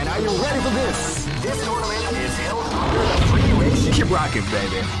man, are you ready for this? This tournament is held under the free ratio. Keep rocking,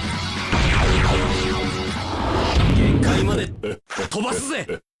 baby.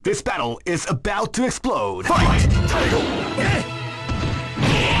 This battle is about to explode. Fight!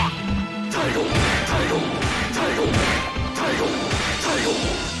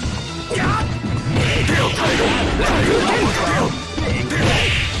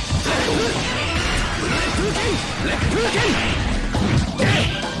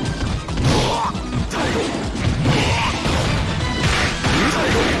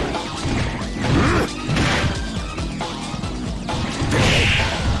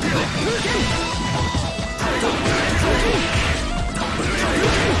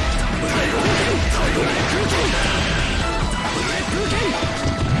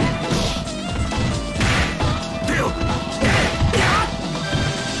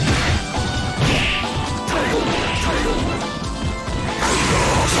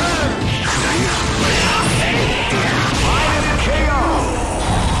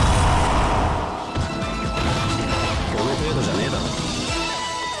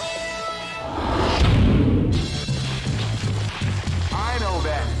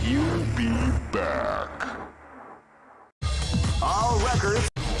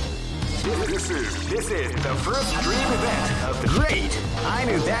 This is the first dream event of the great. I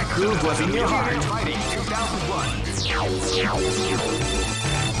knew that groove was in your heart. Fighting 2001.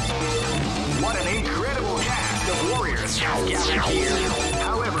 What an incredible cast of warriors has gathered here.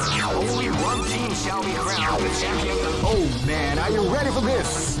 However, only one team shall be crowned the champion of... Oh man, are you ready for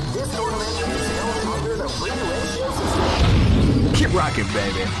this? This tournament is held under the free ratio system. Keep rocking,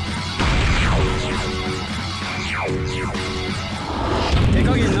 baby. 手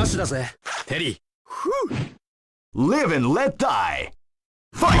加減なしだぜ、テリー。 Live and let die.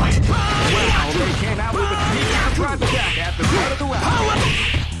 Fight! Wow, they came out with a sneak surprise attack at the start of the round.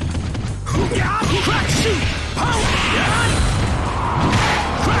 Crack shoot!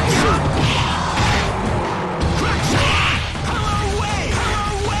 Crack shoot! Crack shoot! Power away! Power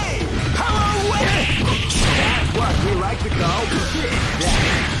away! Power away! That's what we like to call big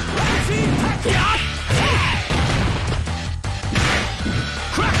damage.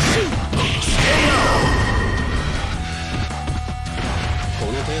 Crack shoot!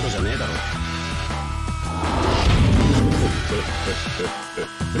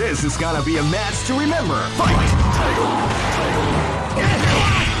 This is gonna be a match to remember. Fight!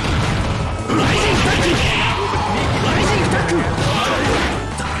 Rising Taku! Rising Taku!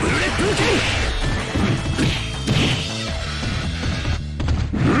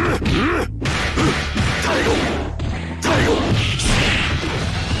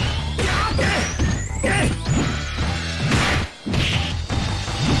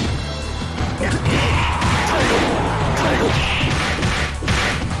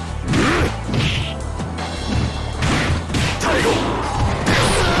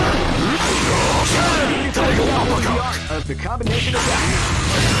 Of the combination of that.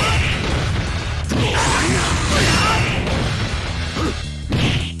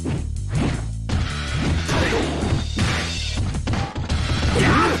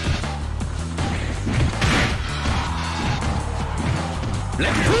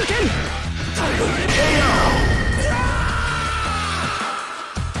 Left Hurricane!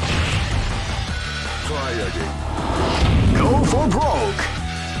 Try again. Go for broke!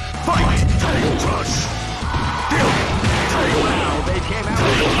 Fight! Title Crush! Wow, they came out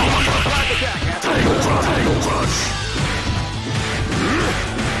with a surprise attack at Title Crush! Title Crush!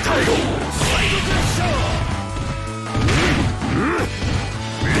 Title! Title Crush!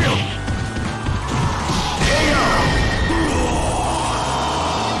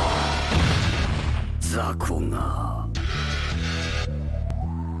 Zakuna.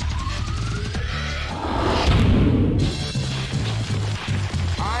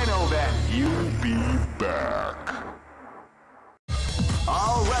 I know that you'll be back.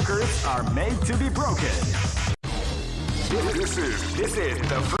 All records are made to be broken. This is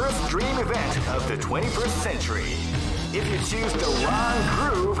the first dream event of the 21st century. If you choose the wrong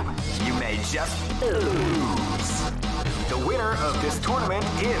groove, you may just lose. The winner of this tournament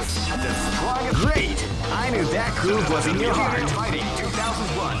is the strongest. Great! I knew that groove was in your heart. Fighting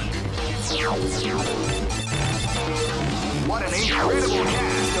 2001. What an incredible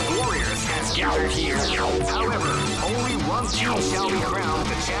cast of warriors has has gathered here. However, only one team shall be crowned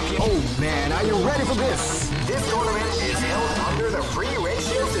the champion. Oh man, are you ready for this? This tournament is held under the free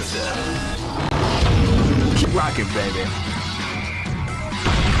ratio system. Keep rocking, baby.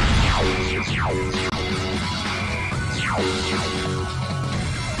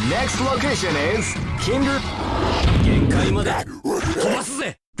 Next location is Kinder.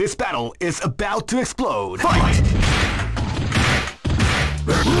 This battle is about to explode. Fight!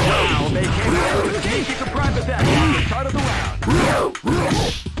 Wow, they came out with a sneaky surprise attack at the start of the round.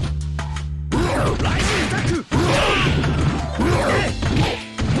 Rising attack!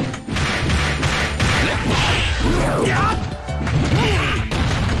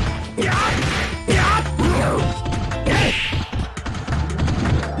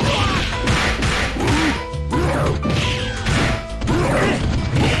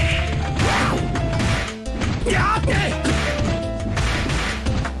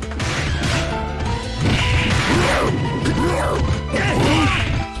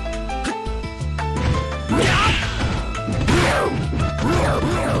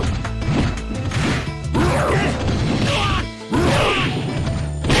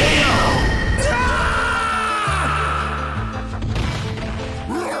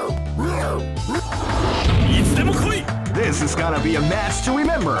 This is gonna be a match to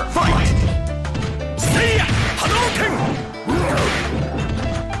remember. Fight! See ya! Hadouken!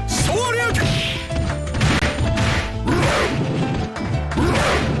 Shoryuken!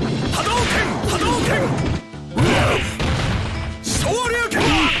 Hadouken! Hadouken! Shoryuken!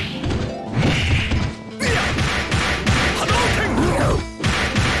 Hadouken!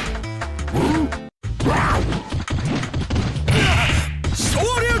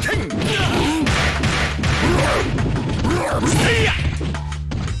 Shoryuken! See ya!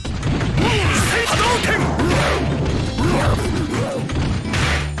 Hadouken!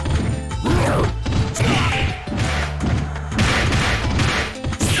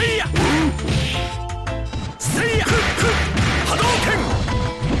 See ya! See ya! Hadouken!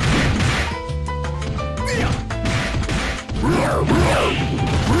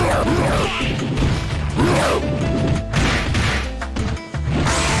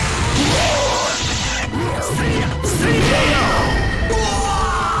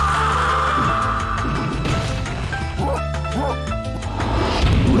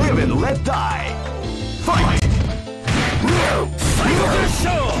 Live and let die. Fight!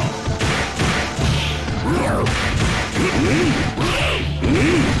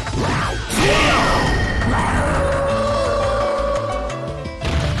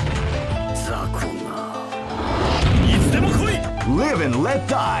 Live and let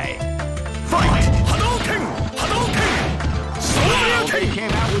die. Fight! Hadouken! Hadouken! Wow, they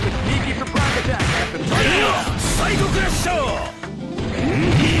came out with a sneaky surprise attack at the start. Psycho Crusher!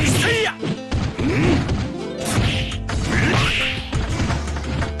 See ya!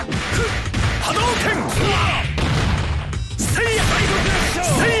 Hadouken! See ya! Psycho Crusher!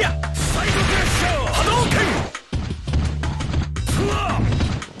 See ya! Psycho Crusher! Hadouken!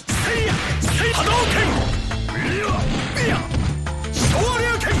 See ya! See Hadouken!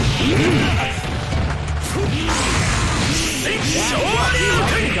 Shoryuken!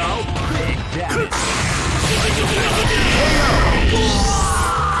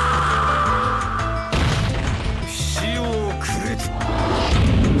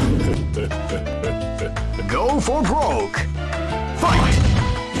 Go for broke! Fight!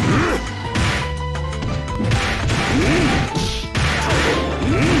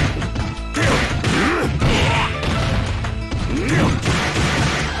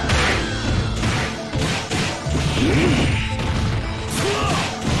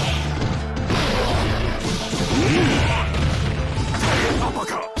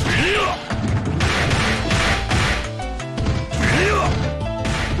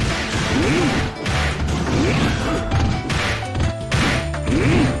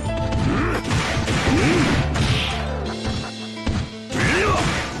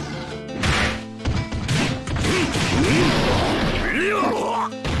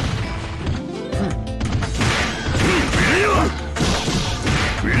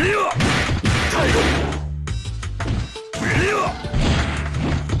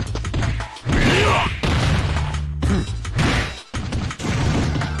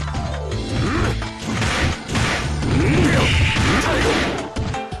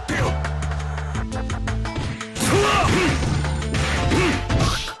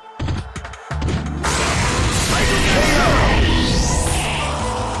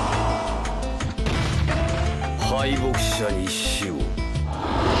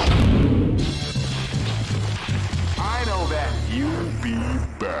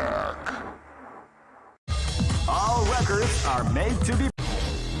 are made to be.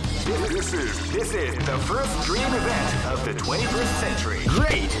 This is the first dream event of the 21st century.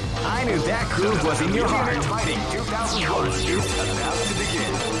 Great! I knew that groove was in your heart. Fighting 2001 is about to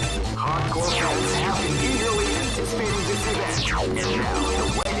begin. Hardcore fans have been eagerly anticipating this event, and now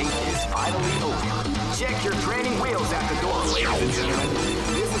the waiting is finally over. Check your training wheels at the door, ladies and gentlemen.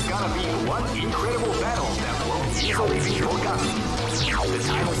 This is gonna be one incredible battle that won't easily be forgotten. The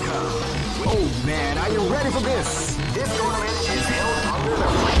time has come. Oh man, are you ready for this? This tournament is held under the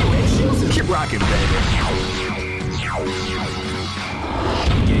regulations. Keep rocking, baby.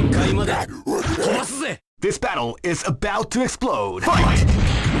 This battle is about to explode. Fight!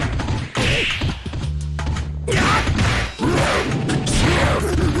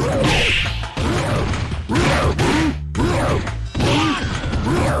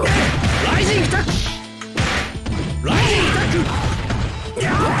 Rising attack! Rising attack!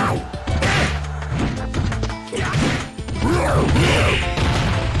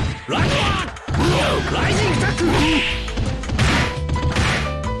 Rising attack!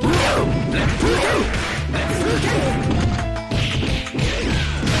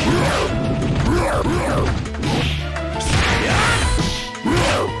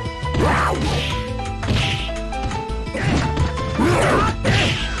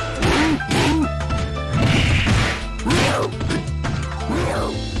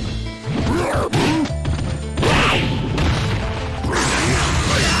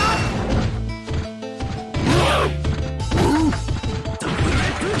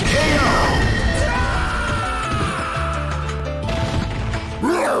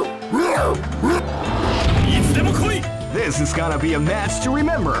 This is gonna be a match to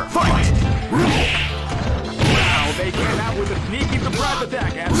remember. Fight! Wow, they came out with a sneaky surprise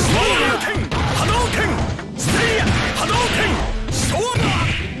attack at Hadouken! Hadouken! Seiya! Hadouken! Showa!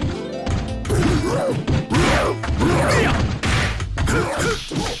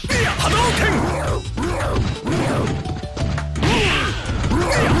 Hadouken!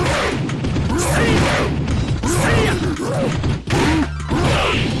 Seiya! Seiya!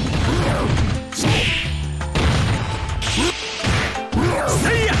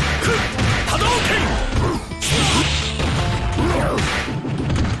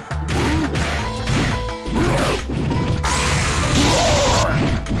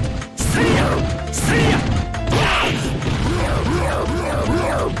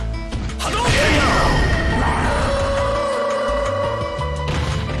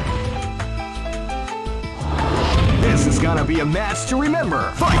 This is gonna be a match to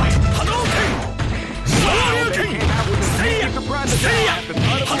remember. Fight! Hadouken! Hadouken! Seiya! Seiya!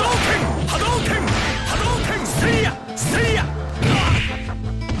 Hadouken! Hadouken! Hadouken! Seiya! Seiya!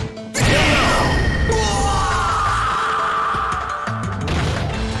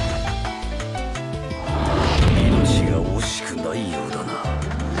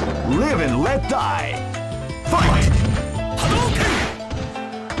 Live and let die. Fight! Hadouken!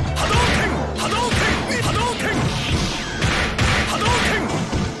 Hadouken! Hadouken! Hadouken! Hadouken!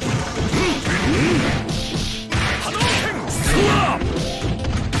 Hadouken!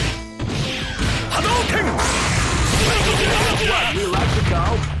 Hadouken! What we like to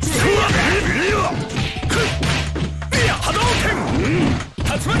call Hadouken!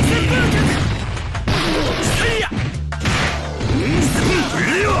 Tatsumaki Senpuken! Seiya!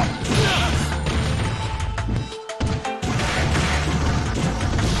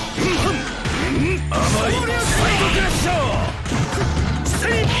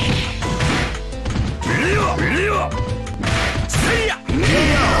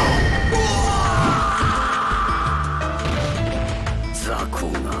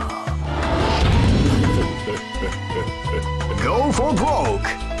 Go for broke!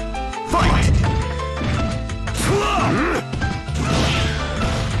 Fight!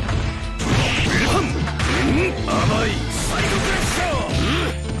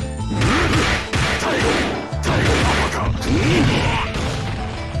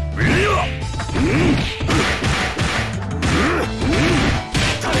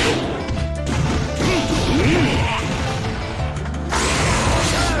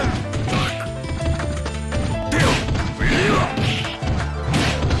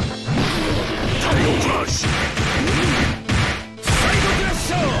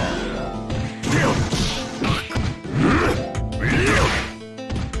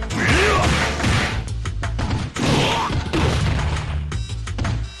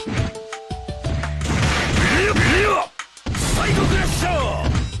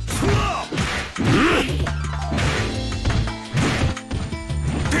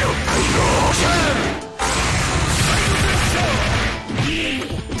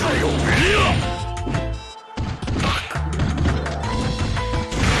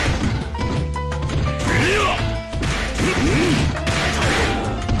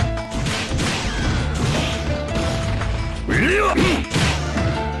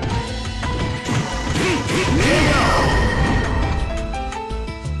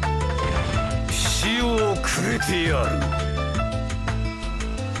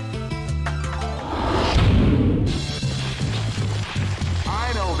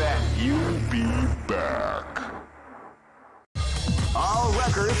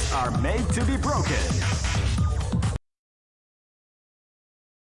 made to be broken.